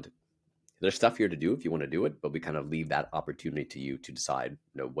around, there's stuff here to do if you want to do it, but we kind of leave that opportunity to you to decide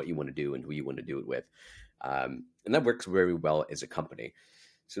what you want to do and who you want to do it with. And that works very well as a company.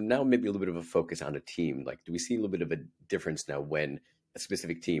 So now maybe a little bit of a focus on a team. Like, do we see a little bit of a difference now when a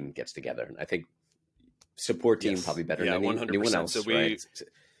specific team gets together? And I think support team probably better than anyone else. So right?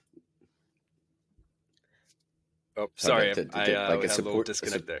 Oh, Sorry sorry, I like a had a little support.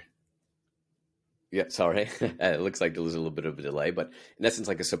 disconnect there. Yeah, sorry. It looks like there was a little bit of a delay, but in essence,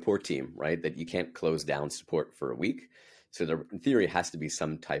 like a support team, right? That you can't close down support for a week. So there, in theory, has to be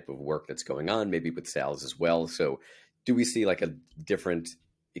some type of work that's going on, maybe with sales as well. So do we see like a different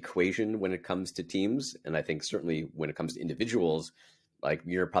equation when it comes to teams? And I think certainly when it comes to individuals, like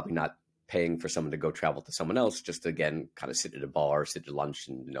you're probably not paying for someone to go travel to someone else just to, again, kind of sit at a bar, sit at lunch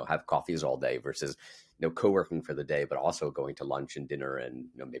and, have coffees all day versus, co-working for the day, but also going to lunch and dinner and,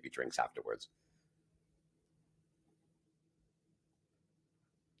 maybe drinks afterwards.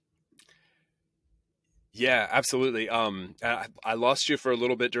 Yeah, absolutely. I lost you for a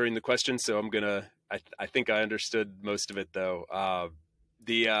little bit during the question, so I think I understood most of it though.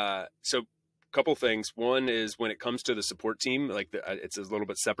 So couple things. One is when it comes to the support team, it's a little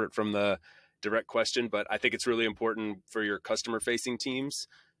bit separate from the direct question, but I think it's really important for your customer facing teams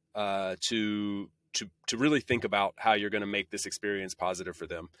to really think about how you're going to make this experience positive for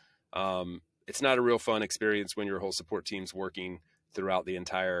them. It's not a real fun experience when your whole support team's working throughout the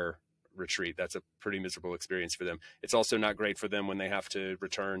entire retreat. That's a pretty miserable experience for them. It's also not great for them when they have to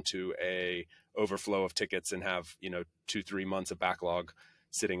return to a overflow of tickets and have 2-3 months of backlog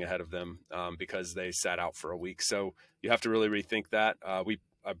sitting ahead of them because they sat out for a week. So you have to really rethink that. I'm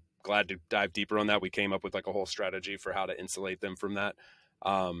glad to dive deeper on that. We came up with like a whole strategy for how to insulate them from that.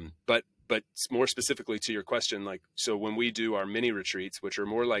 But more specifically to your question, so when we do our mini retreats, which are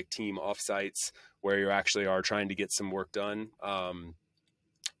more like team offsites where you actually are trying to get some work done,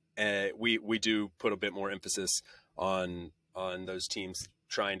 we do put a bit more emphasis on those teams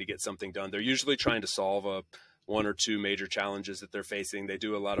trying to get something done. They're usually trying to solve one or two major challenges that they're facing. They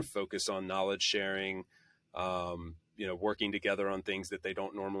do a lot of focus on knowledge sharing, working together on things that they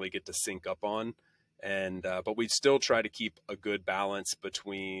don't normally get to sync up on. But we still try to keep a good balance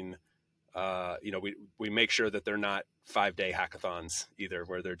between, we make sure that they're not 5-day hackathons either,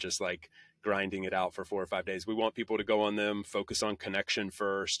 where they're just like grinding it out for 4 or 5 days. We want people to go on them, focus on connection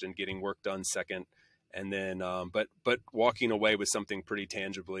first and getting work done second. And then, but walking away with something pretty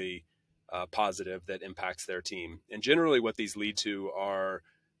tangibly positive that impacts their team. And generally what these lead to are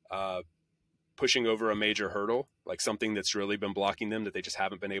pushing over a major hurdle, like something that's really been blocking them that they just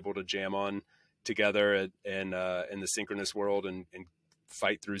haven't been able to jam on together in the synchronous world and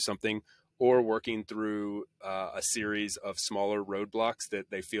fight through something, or working through a series of smaller roadblocks that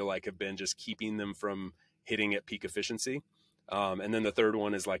they feel like have been just keeping them from hitting at peak efficiency. And then the third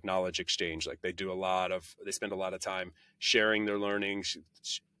one is like knowledge exchange. Like they spend a lot of time sharing their learnings,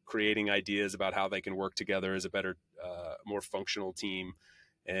 creating ideas about how they can work together as a better, more functional team,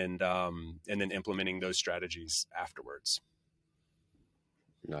 and then implementing those strategies afterwards.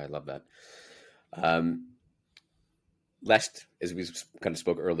 No, I love that. As we kind of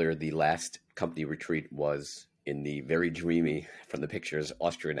spoke earlier, the last company retreat was in the very dreamy, from the pictures,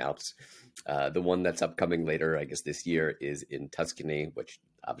 Austrian Alps. The one that's upcoming later, I guess this year, is in Tuscany, which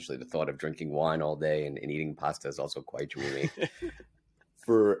obviously the thought of drinking wine all day and eating pasta is also quite dreamy.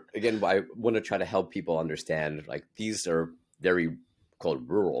 I want to try to help people understand, like, these are very called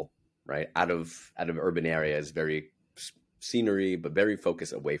rural, right? Out of urban areas, very scenery, but very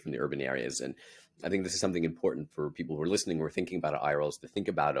focused away from the urban areas. And I think this is something important for people who are listening, who are thinking about IRLs, to think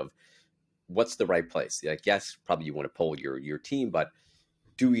about of what's the right place. Like, yes, probably you want to poll your team, but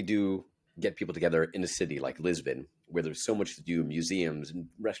do we get people together in a city like Lisbon, where there's so much to do, museums and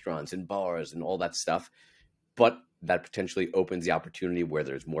restaurants and bars and all that stuff, but that potentially opens the opportunity where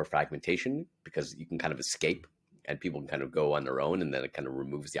there's more fragmentation because you can kind of escape and people can kind of go on their own, and then it kind of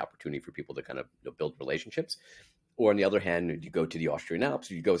removes the opportunity for people to kind of build relationships. Or on the other hand, you go to the Austrian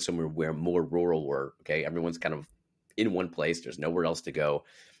Alps, you go somewhere where more rural, where, okay, everyone's kind of in one place, there's nowhere else to go,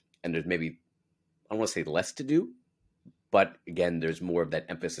 and there's maybe, I don't want to say less to do, but again, there's more of that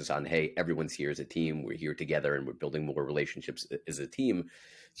emphasis on, hey, everyone's here as a team, we're here together, and we're building more relationships as a team.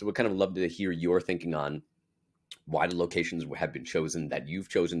 So we'd kind of love to hear your thinking on why the locations have been chosen that you've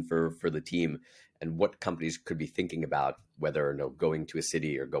chosen for the team, and what companies could be thinking about whether going to a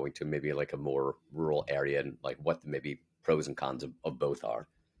city or going to maybe like a more rural area, and like what the maybe pros and cons of both are.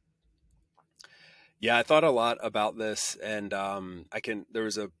 Yeah, I thought a lot about this, and there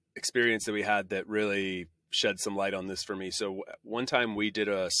was a experience that we had that really shed some light on this for me. So one time we did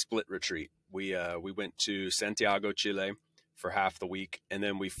a split retreat. We went to Santiago, Chile for half the week, and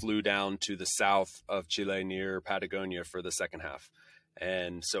then we flew down to the south of Chile near Patagonia for the second half.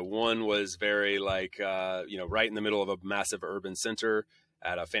 And so one was very right in the middle of a massive urban center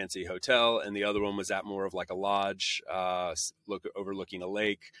at a fancy hotel, and the other one was at more of like a lodge, overlooking a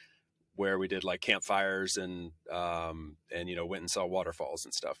lake, where we did like campfires and went and saw waterfalls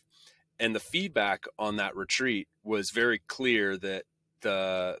and stuff. And the feedback on that retreat was very clear that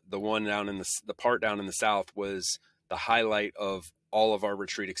the one down in the part down in the South was the highlight of all of our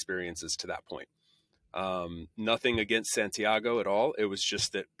retreat experiences to that point. Nothing against Santiago at all. It was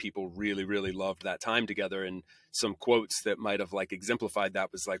just that people really, really loved that time together. And some quotes that might have like exemplified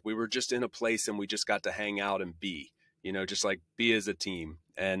that was like, we were just in a place and we just got to hang out and be, just like be as a team.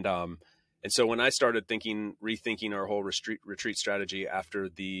 And so when I started rethinking our whole retreat strategy after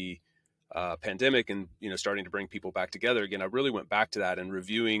the pandemic and, starting to bring people back together again, I really went back to that and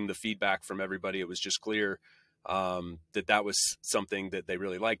reviewing the feedback from everybody. It was just clear that was something that they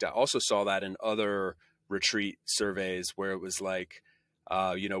really liked. I also saw that in other retreat surveys where it was like,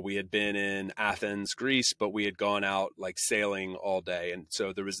 we had been in Athens, Greece, but we had gone out like sailing all day. And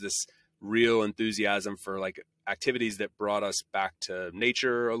so there was this real enthusiasm for like activities that brought us back to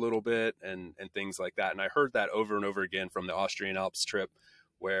nature a little bit and things like that. And I heard that over and over again from the Austrian Alps trip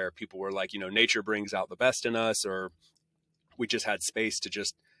where people were like, nature brings out the best in us, or we just had space to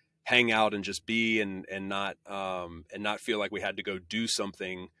just hang out and just be and not feel like we had to go do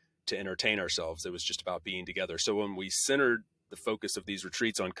something to entertain ourselves. It was just about being together. So when we centered the focus of these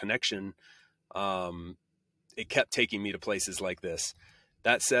retreats on connection, it kept taking me to places like this.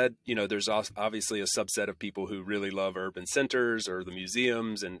 That said, there's obviously a subset of people who really love urban centers or the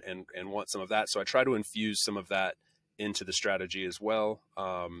museums and want some of that. So I try to infuse some of that into the strategy as well,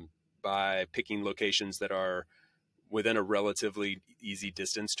 by picking locations that are within a relatively easy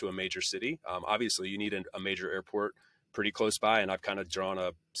distance to a major city. Obviously, you need a major airport pretty close by, and I've kind of drawn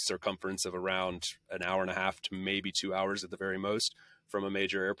a circumference of around an hour and a half to maybe 2 hours at the very most from a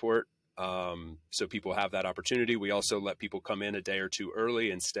major airport. So people have that opportunity. We also let people come in a day or two early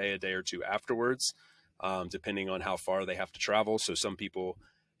and stay a day or two afterwards, depending on how far they have to travel. So some people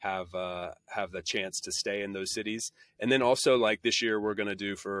have the chance to stay in those cities. And then also, like this year, we're going to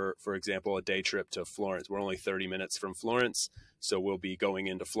do, for example, a day trip to Florence. We're only 30 minutes from Florence, so we'll be going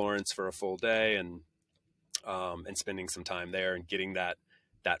into Florence for a full day and spending some time there and getting that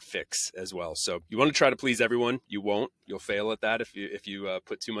fix as well. So you want to try to please everyone. You won't. You'll fail at that if you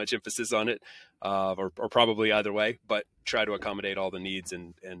put too much emphasis on it, or probably either way. But try to accommodate all the needs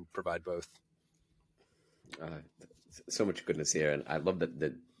and provide both. So much goodness here, and I love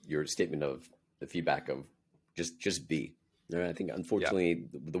that your statement of the feedback of just be. I think unfortunately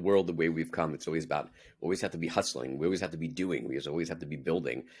the world, the way we've come, it's always about, we always have to be hustling, we always have to be doing, we always have to be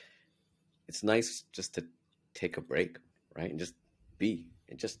building. It's nice just to take a break, right, and just be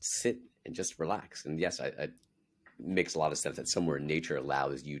and just sit and just relax. And yes, it makes a lot of sense that somewhere in nature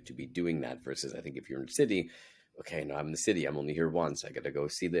allows you to be doing that versus, I think, if you're in the city, okay, no, I'm in the city, I'm only here once, I got to go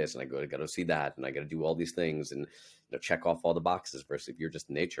see this and I got to see that and I got to do all these things and check off all the boxes. Versus if you're just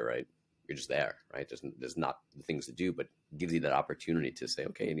in nature, right, you're just there, right? There's not the things to do, but it gives you that opportunity to say,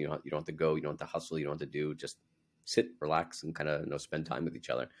 okay, and you don't have to go, you don't have to hustle, you don't have to do, just sit, relax, and kind of spend time with each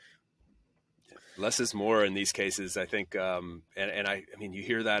other. Less is more in these cases, I think. And I mean, you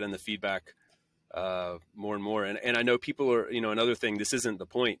hear that in the feedback more and more. And I know people are, another thing, this isn't the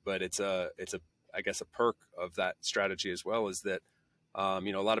point, but it's I guess a perk of that strategy as well, is that, a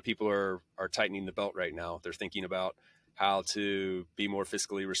lot of people are tightening the belt right now. They're thinking about how to be more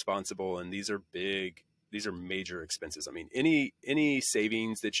fiscally responsible. And these are major expenses. I mean, any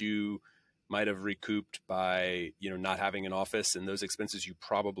savings that you might have recouped by, not having an office, and those expenses you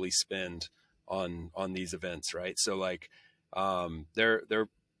probably spend on these events, right? So like, they're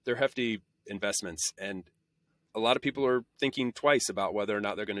hefty investments, and a lot of people are thinking twice about whether or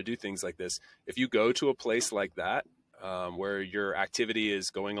not they're going to do things like this. If you go to a place like that, where your activity is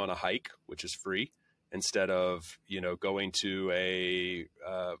going on a hike, which is free, instead of, going to a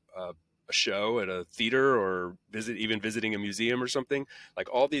show at a theater or visiting a museum or something, like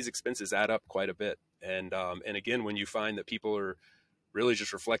all these expenses add up quite a bit. And again, when you find that people are really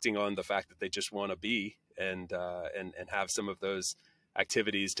just reflecting on the fact that they just want to be and have some of those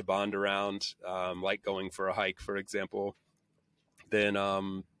activities to bond around, like going for a hike, for example, then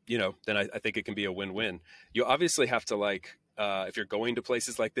I think it can be a win-win. You obviously have to if you're going to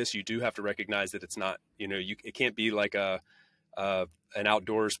places like this, you do have to recognize that it's not, it can't be like an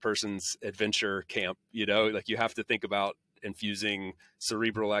outdoors person's adventure camp, like you have to think about infusing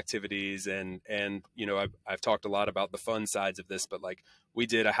cerebral activities and I've talked a lot about the fun sides of this, but like we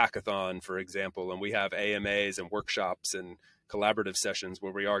did a hackathon, for example, and we have AMAs and workshops and collaborative sessions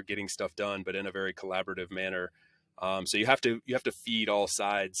where we are getting stuff done, but in a very collaborative manner. So you have to feed all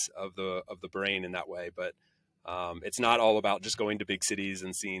sides of the brain in that way, but it's not all about just going to big cities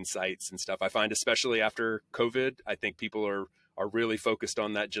and seeing sights and stuff. I find, especially after COVID, I think people are really focused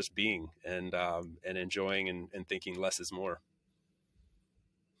on that just being and enjoying and thinking less is more.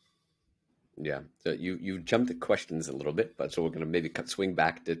 Yeah. So you jumped the questions a little bit, but so we're going to maybe swing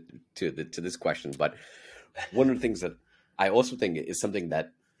back to this question. But one of the things that I also think is something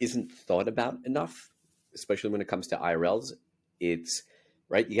that isn't thought about enough, especially when it comes to IRLs, it's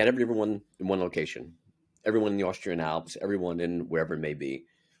right. You got everyone in one location, everyone in the Austrian Alps, everyone in wherever it may be.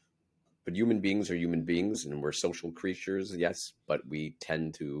 But human beings are human beings, and we're social creatures, yes. But we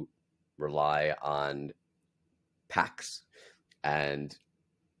tend to rely on packs, and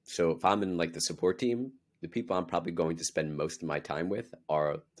so if I'm in like the support team, the people I'm probably going to spend most of my time with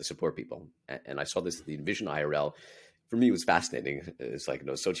are the support people. And I saw this the Envision IRL. For me, it was fascinating. It's like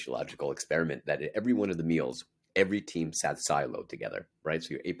sociological experiment that at every one of the meals, every team sat siloed together, right?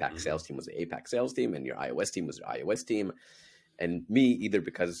 So your APAC Mm-hmm. sales team was the APAC sales team, and your iOS team was your iOS team. And me, either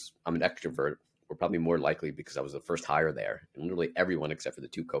because I'm an extrovert, or probably more likely because I was the first hire there, and literally everyone except for the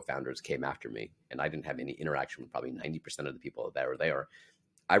two co-founders came after me, and I didn't have any interaction with probably 90% of the people that were there.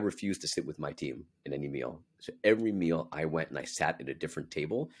 I refused to sit with my team in any meal. So every meal I went and I sat at a different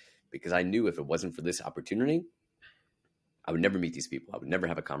table because I knew if it wasn't for this opportunity, I would never meet these people. I would never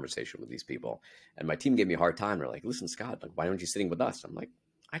have a conversation with these people. And my team gave me a hard time. They're like, listen, Scott, like, why aren't you sitting with us? I'm like,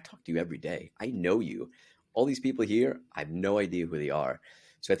 I talk to you every day. I know you. All these people here, I have no idea who they are.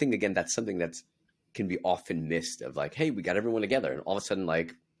 So I think, again, that's something that can be often missed of like, hey, we got everyone together. And all of a sudden,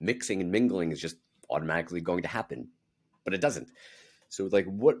 like mixing and mingling is just automatically going to happen. But it doesn't. So like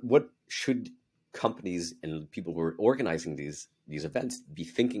what should companies and people who are organizing these events be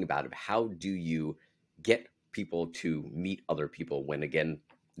thinking about of how do you get people to meet other people when again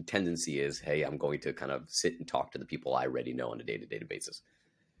the tendency is, hey, I'm going to kind of sit and talk to the people I already know on a day-to-day basis.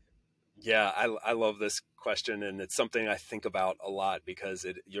 Yeah, I love this question, and it's something I think about a lot because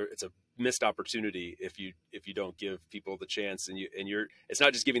it's a missed opportunity if you don't give people the chance, and you're it's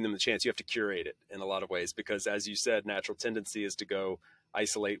not just giving them the chance, you have to curate it in a lot of ways because as you said, natural tendency is to go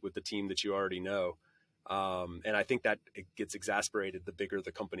isolate with the team that you already know. And I think that it gets exasperated the bigger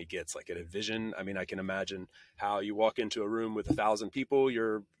the company gets. Like at Envision, I mean, I can imagine how you walk into a room with 1,000 people,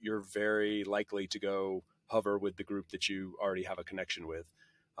 you're very likely to go hover with the group that you already have a connection with.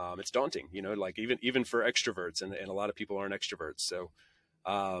 It's daunting, like even for extroverts, and a lot of people aren't extroverts. So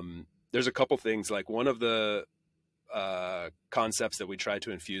there's a couple things. Like one of the concepts that we tried to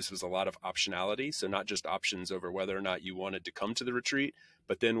infuse was a lot of optionality. So not just options over whether or not you wanted to come to the retreat,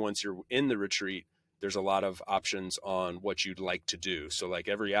 but then once you're in the retreat, there's a lot of options on what you'd like to do. So like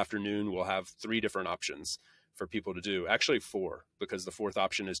every afternoon, we'll have 3 different options for people to do. Actually 4, because the 4th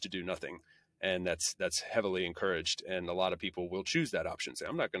option is to do nothing. And that's heavily encouraged. And a lot of people will choose that option. Say,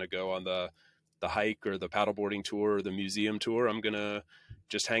 I'm not going to go on the hike or the paddleboarding tour or the museum tour. I'm going to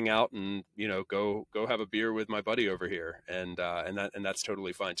just hang out and go have a beer with my buddy over here, and that's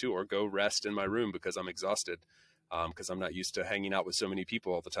totally fine too. Or go rest in my room because I'm exhausted, because I'm not used to hanging out with so many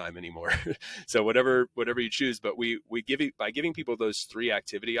people all the time anymore. So whatever you choose, but we give it by giving people those 3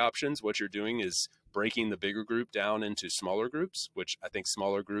 activity options. What you're doing is breaking the bigger group down into smaller groups, which I think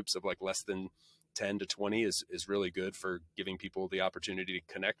smaller groups of like less than 10 to 20 is really good for giving people the opportunity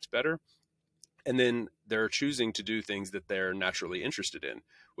to connect better. And then they're choosing to do things that they're naturally interested in,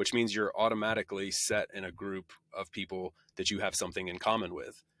 which means you're automatically set in a group of people that you have something in common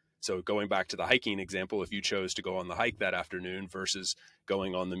with. So going back to the hiking example, if you chose to go on the hike that afternoon versus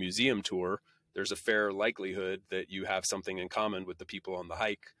going on the museum tour, there's a fair likelihood that you have something in common with the people on the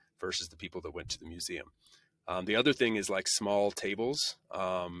hike versus the people that went to the museum. The other thing is like small tables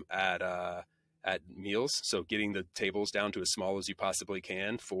at meals. So getting the tables down to as small as you possibly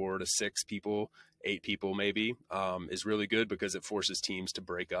can, 4 to 6 people, 8 people maybe, is really good because it forces teams to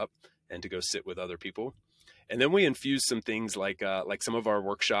break up and to go sit with other people. And then we infuse some things like some of our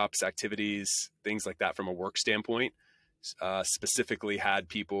workshops, activities, things like that from a work standpoint, specifically had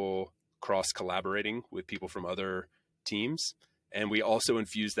people cross collaborating with people from other teams. And we also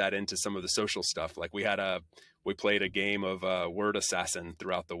infused that into some of the social stuff. Like we played a game of Word Assassin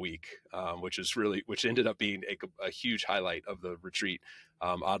throughout the week, which ended up being a huge highlight of the retreat,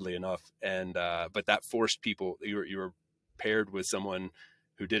 oddly enough. And but that forced people. You were paired with someone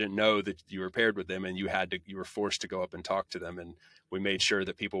who didn't know that you were paired with them, and you were forced to go up and talk to them. And we made sure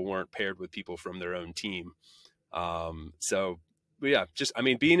that people weren't paired with people from their own team. So but yeah, just, I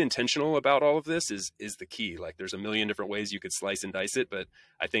mean, being intentional about all of this is the key. Like there's a million different ways you could slice and dice it, but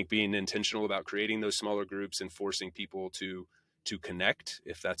I think being intentional about creating those smaller groups and forcing people to connect,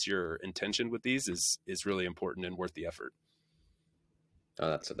 if that's your intention with these, is really important and worth the effort.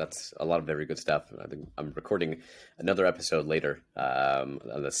 That's a lot of very good stuff. I think I'm recording another episode later on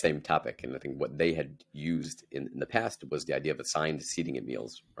the same topic, and I think what they had used in the past was the idea of assigned seating at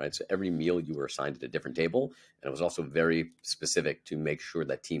meals, right? So every meal you were assigned at a different table, and it was also very specific to make sure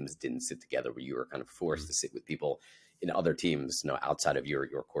that teams didn't sit together, where you were kind of forced to sit with people in other teams, outside of your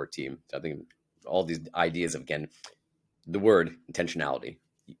core team. So I think all these ideas of, again, the word intentionality.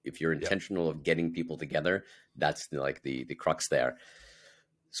 If you're Yep. intentional of getting people together, that's the crux there.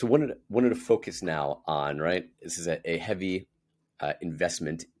 So wanted to focus now on, right. This is a heavy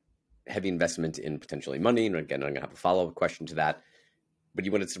investment, in potentially money. And again, I'm going to have a follow up question to that. But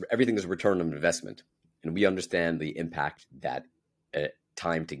everything is a return on investment, and we understand the impact that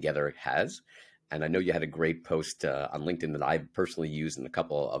time together has. And I know you had a great post on LinkedIn that I've personally used in a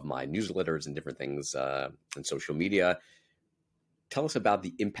couple of my newsletters and different things and social media. Tell us about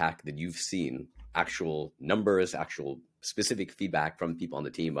the impact that you've seen, actual numbers, actual specific feedback from people on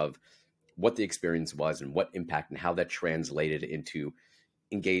the team of what the experience was and what impact and how that translated into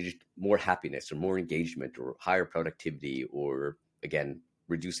more happiness or more engagement or higher productivity, or again,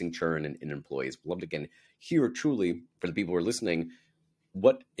 reducing churn in employees. We'd love to again hear truly, for the people who are listening,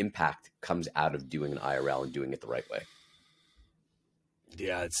 what impact comes out of doing an IRL and doing it the right way.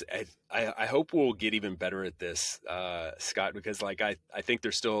 Yeah, I hope we'll get even better at this, Scott, because I think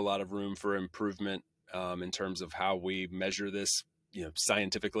there's still a lot of room for improvement in terms of how we measure this,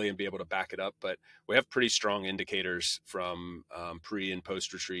 scientifically, and be able to back it up. But we have pretty strong indicators from pre and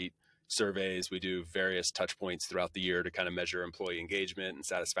post retreat surveys. We do various touch points throughout the year to kind of measure employee engagement and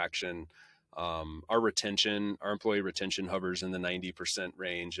satisfaction. Our employee retention hovers in the 90%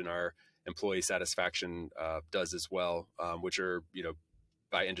 range, and our employee satisfaction does as well, which are,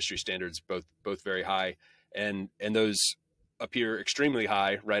 by industry standards, both very high, and those appear extremely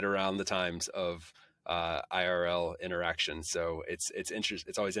high right around the times of IRL interaction. So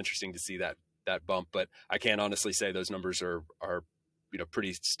it's always interesting to see that bump, but I can't honestly say those numbers are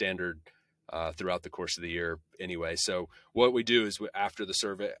pretty standard throughout the course of the year anyway. So what we do is after the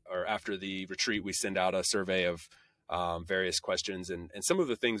survey or after the retreat, we send out a survey of various questions, and some of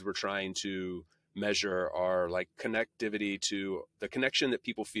the things we're trying to measure are like connectivity to the connection that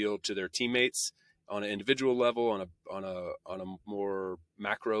people feel to their teammates on an individual level, on a more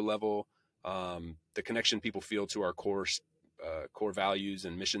macro level, the connection people feel to our core values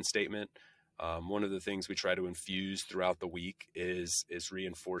and mission statement. One of the things we try to infuse throughout the week is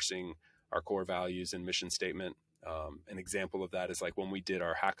reinforcing our core values and mission statement. An example of that is like when we did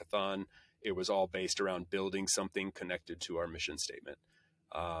our hackathon, it was all based around building something connected to our mission statement.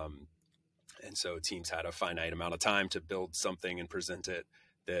 And so teams had a finite amount of time to build something and present it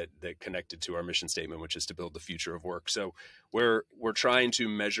that connected to our mission statement, which is to build the future of work. So we're trying to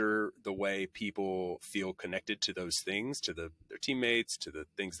measure the way people feel connected to those things, to their teammates, to the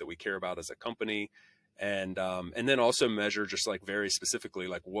things that we care about as a company. And then also measure just like very specifically,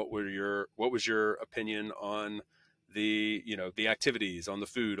 like what was your opinion on the activities, on the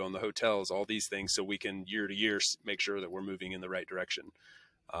food, on the hotels, all these things, so we can year to year make sure that we're moving in the right direction.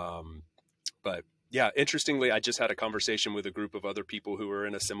 But yeah, interestingly, I just had a conversation with a group of other people who were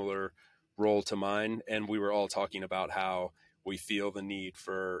in a similar role to mine, and we were all talking about how we feel the need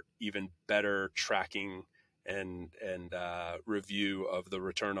for even better tracking and review of the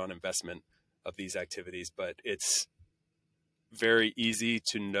return on investment of these activities. But it's very easy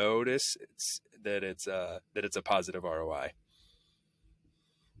to notice that it's a positive ROI.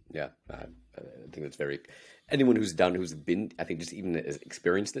 Yeah, I think that's anyone who's been, I think, just even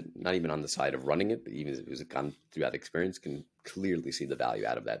experienced it, not even on the side of running it, but even who's gone through that experience can clearly see the value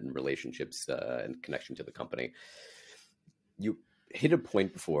out of that in relationships and connection to the company. You hit a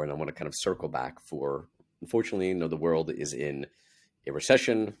point before, and I want to kind of circle back unfortunately, the world is in a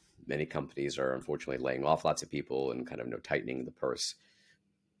recession. Many companies are unfortunately laying off lots of people and kind of tightening the purse.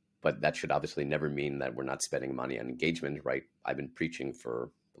 But that should obviously never mean that we're not spending money on engagement, right? I've been preaching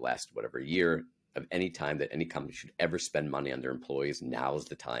for the last year of any time that any company should ever spend money on their employees. Now is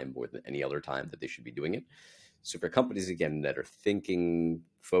the time more than any other time that they should be doing it. So for companies, again, that are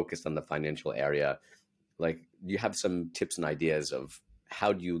focused on the financial area, like, you have some tips and ideas of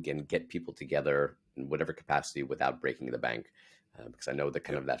how do you, again, get people together in whatever capacity without breaking the bank? Because I know that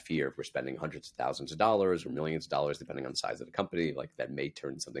kind of that fear, if we're spending hundreds of thousands of dollars or millions of dollars, depending on the size of the company, like that may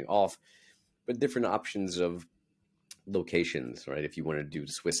turn something off. But different options of locations, right? If you want to do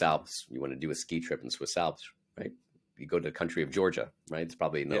the Swiss Alps, you want to do a ski trip in the Swiss Alps, right? You go to the country of Georgia, right? It's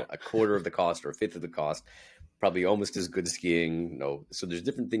probably a quarter of the cost or a fifth of the cost. probably almost as good skiing. No, so there's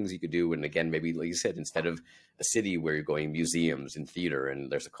different things you could do. And again, maybe like you said, instead of a city where you're going museums and theater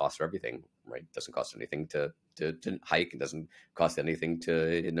and there's a cost for everything, right? It doesn't cost anything to hike. It doesn't cost anything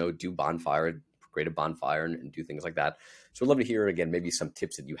to, do bonfire, create a bonfire and do things like that. So I'd love to hear again, maybe some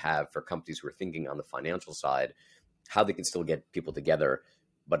tips that you have for companies who are thinking on the financial side, how they can still get people together,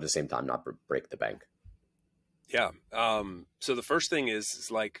 but at the same time, not break the bank. Yeah. So the first thing is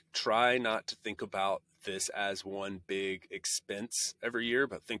like, try not to think about this as one big expense every year,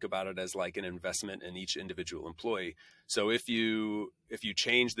 but think about it as like an investment in each individual employee. So if you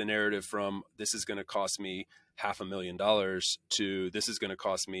change the narrative from this is going to cost me $500,000 to this is going to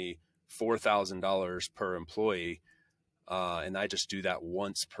cost me $4,000 per employee, and I just do that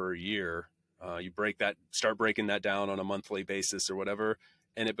once per year, you start breaking that down on a monthly basis or whatever,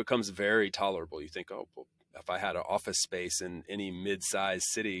 and it becomes very tolerable. You think, oh, well, if I had an office space in any mid-sized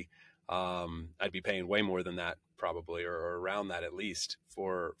city, I'd be paying way more than that probably, or around that at least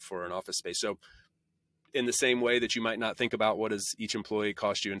for an office space. So in the same way that you might not think about what does each employee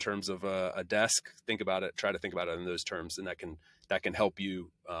cost you in terms of a desk, try to think about it in those terms, and that can help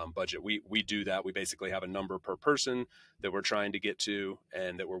you budget. We do that. We basically have a number per person that we're trying to get to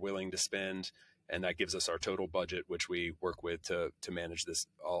and that we're willing to spend, and that gives us our total budget, which we work with to manage this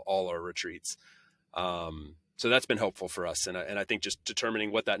all our retreats. So that's been helpful for us, and I think just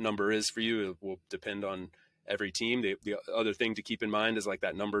determining what that number is for you will depend on every team. The other thing to keep in mind is like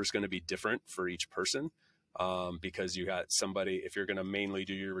that number is going to be different for each person, because you got somebody, if you're going to mainly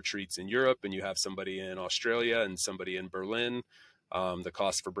do your retreats in Europe and you have somebody in Australia and somebody in Berlin, the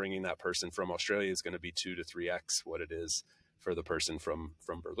cost for bringing that person from Australia is going to be 2 to 3x what it is for the person from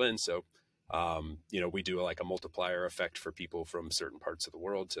Berlin. So, we do like a multiplier effect for people from certain parts of the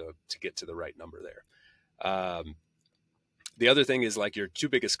world to get to the right number there. The other thing is like your two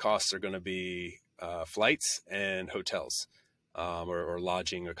biggest costs are going to be flights and hotels, or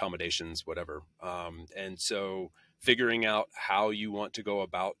lodging, accommodations, whatever. And so figuring out how you want to go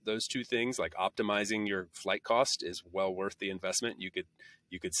about those two things, like optimizing your flight cost, is well worth the investment. You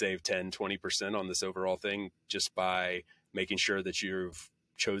could save 10-20% on this overall thing just by making sure that you've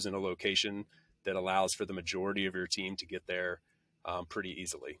chosen a location that allows for the majority of your team to get there pretty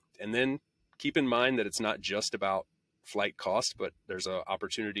easily. And then keep in mind that it's not just about flight cost, but there's an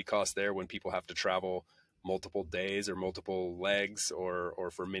opportunity cost there when people have to travel multiple days or multiple legs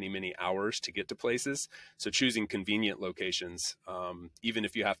or for many, many hours to get to places. So choosing convenient locations, even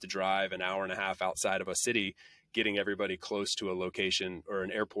if you have to drive an hour and a half outside of a city, getting everybody close to a location or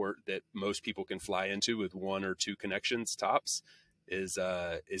an airport that most people can fly into with 1 or 2 connections tops is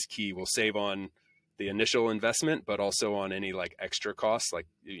key. We'll save on the initial investment, but also on any like extra costs. Like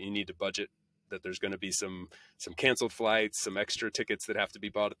you need to budget that there's going to be some canceled flights, some extra tickets that have to be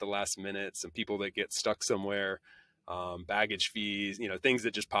bought at the last minute, some people that get stuck somewhere, baggage fees, things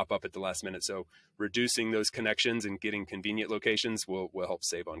that just pop up at the last minute. So reducing those connections and getting convenient locations will help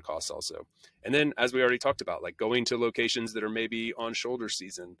save on costs also. And then, as we already talked about, like going to locations that are maybe on shoulder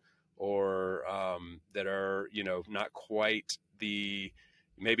season, or that are, not quite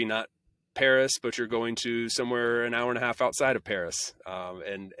maybe not Paris, but you're going to somewhere an hour and a half outside of Paris,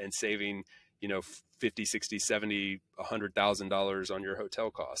 and saving, $50, $60, $70, $100,000 on your hotel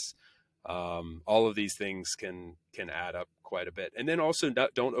costs. All of these things can add up quite a bit. And then also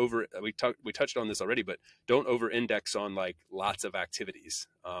we touched on this already, but don't over index on like lots of activities.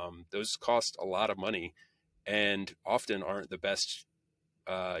 Those cost a lot of money and often aren't the best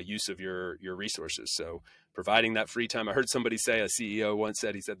use of your resources. So providing that free time. I heard somebody say, a CEO once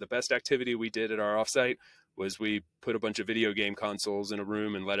said, he said, the best activity we did at our offsite was we put a bunch of video game consoles in a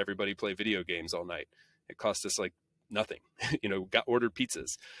room and let everybody play video games all night. It cost us like nothing, got ordered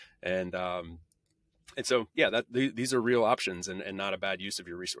pizzas. And so, yeah, these are real options and not a bad use of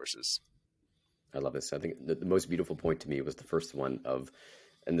your resources. I love this. I think the most beautiful point to me was the first one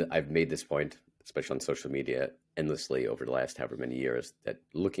and I've made this point, especially on social media, endlessly over the last however many years, that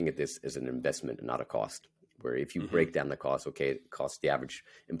looking at this as an investment and not a cost. Where if you break down the cost, okay, it costs the average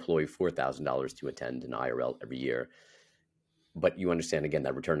employee $4,000 to attend an IRL every year. But you understand, again,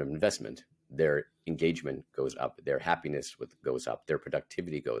 that return of investment. Their engagement goes up, their happiness goes up, their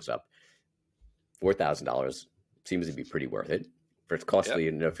productivity goes up. $4,000 seems to be pretty worth it. For it's costly,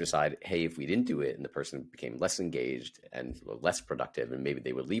 if you decide, hey, if we didn't do it and the person became less engaged and less productive, and maybe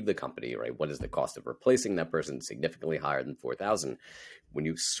they would leave the company, right? What is the cost of replacing that person? Significantly higher than $4,000. When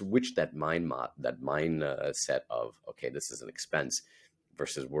you switch that mindset of, okay, this is an expense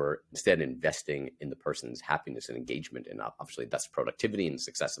versus we're instead investing in the person's happiness and engagement, and obviously that's productivity and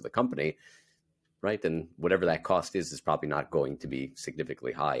success of the company, right? Then whatever that cost is probably not going to be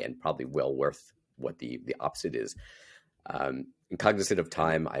significantly high and probably well worth what the opposite is. And cognizant of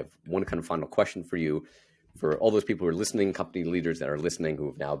time, I have one kind of final question for you. For all those people who are listening, company leaders that are listening who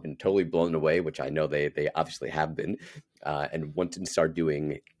have now been totally blown away, which I know they obviously have been, and want to start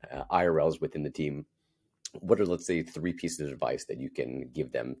doing IRLs within the team, what are, let's say, 3 pieces of advice that you can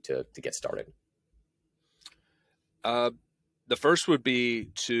give them to get started? The first would be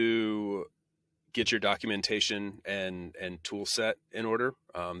to get your documentation and tool set in order.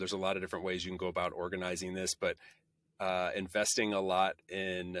 There's a lot of different ways you can go about organizing this, but investing a lot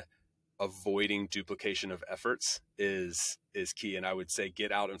in avoiding duplication of efforts is key. And I would say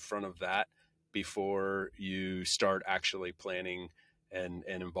get out in front of that before you start actually planning and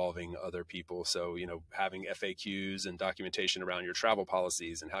involving other people. So, having FAQs and documentation around your travel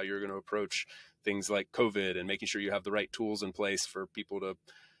policies and how you're going to approach things like COVID, and making sure you have the right tools in place for people to,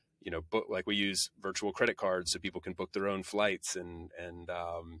 book. Like we use virtual credit cards so people can book their own flights and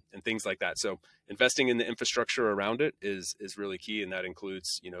things like that. So investing in the infrastructure around it is really key. And that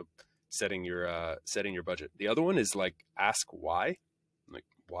includes, setting your budget. The other one is ask why.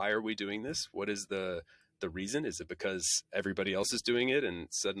 Why are we doing this? What is the reason? Is it because everybody else is doing it and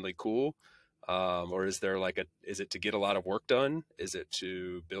suddenly cool? Or is there is it to get a lot of work done? Is it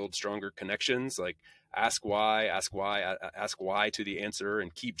to build stronger connections? Ask why to the answer,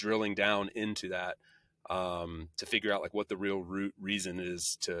 and keep drilling down into that, to figure out what the real root reason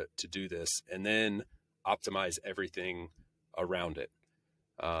is to do this, and then optimize everything around it.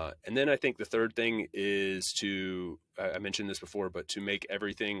 And then I think the third thing is I mentioned this before, but to make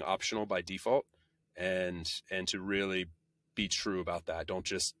everything optional by default, and to really be true about that.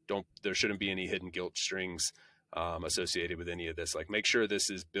 There shouldn't be any hidden guilt strings associated with any of this. Make sure this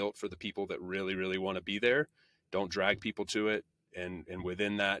is built for the people that really, really want to be there. Don't drag people to it. And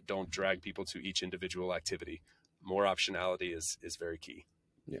within that, don't drag people to each individual activity. More optionality is very key.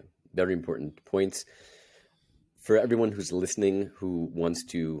 Yeah, very important points. For everyone who's listening, who wants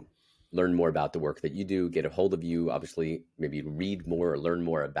to learn more about the work that you do, get a hold of you, obviously maybe read more or learn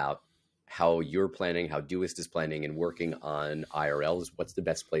more about how you're planning, how Doist is planning and working on IRLs, what's the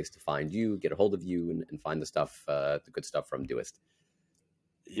best place to find you, get a hold of you, and find the good stuff from Doist?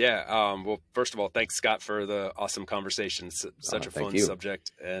 Yeah. Well, first of all, thanks, Scott, for the awesome conversation. Such a fun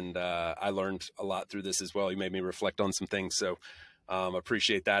subject. And I learned a lot through this as well. You made me reflect on some things. So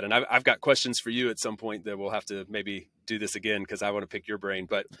appreciate that. And I've got questions for you at some point that we'll have to maybe do this again, because I want to pick your brain.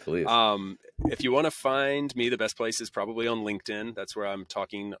 But if you want to find me, the best place is probably on LinkedIn. That's where I'm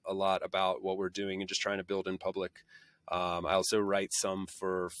talking a lot about what we're doing and just trying to build in public. I also write some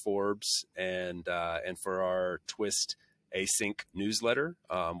for Forbes and for our Twist Async newsletter,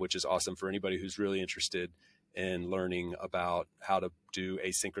 which is awesome for anybody who's really interested in learning about how to do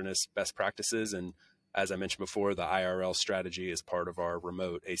asynchronous best practices. And as I mentioned before, the IRL strategy is part of our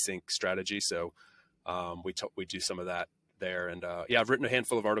remote async strategy. So we do some of that there. And I've written a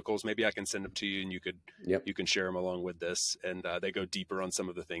handful of articles. Maybe I can send them to you, and you can share them along with this. And they go deeper on some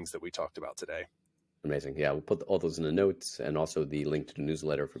of the things that we talked about today. Amazing. Yeah, we'll put all those in the notes, and also the link to the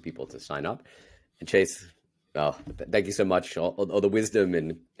newsletter for people to sign up. And Chase, thank you so much. All the wisdom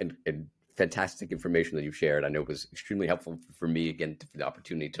and fantastic information that you've shared. I know it was extremely helpful for me, again, for the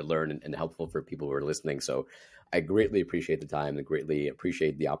opportunity to learn, and helpful for people who are listening. So I greatly appreciate the time and greatly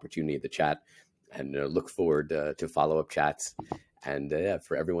appreciate the opportunity of the chat, and look forward to follow-up chats. And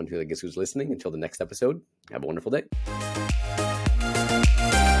for everyone who's listening, until the next episode, have a wonderful day.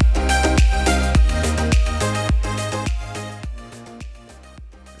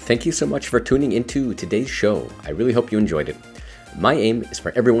 Thank you so much for tuning into today's show. I really hope you enjoyed it. My aim is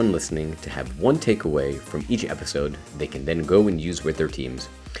for everyone listening to have one takeaway from each episode they can then go and use with their teams.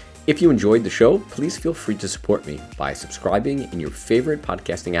 If you enjoyed the show, please feel free to support me by subscribing in your favorite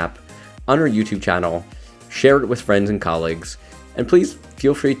podcasting app, on our YouTube channel, share it with friends and colleagues, and please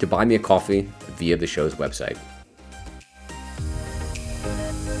feel free to buy me a coffee via the show's website.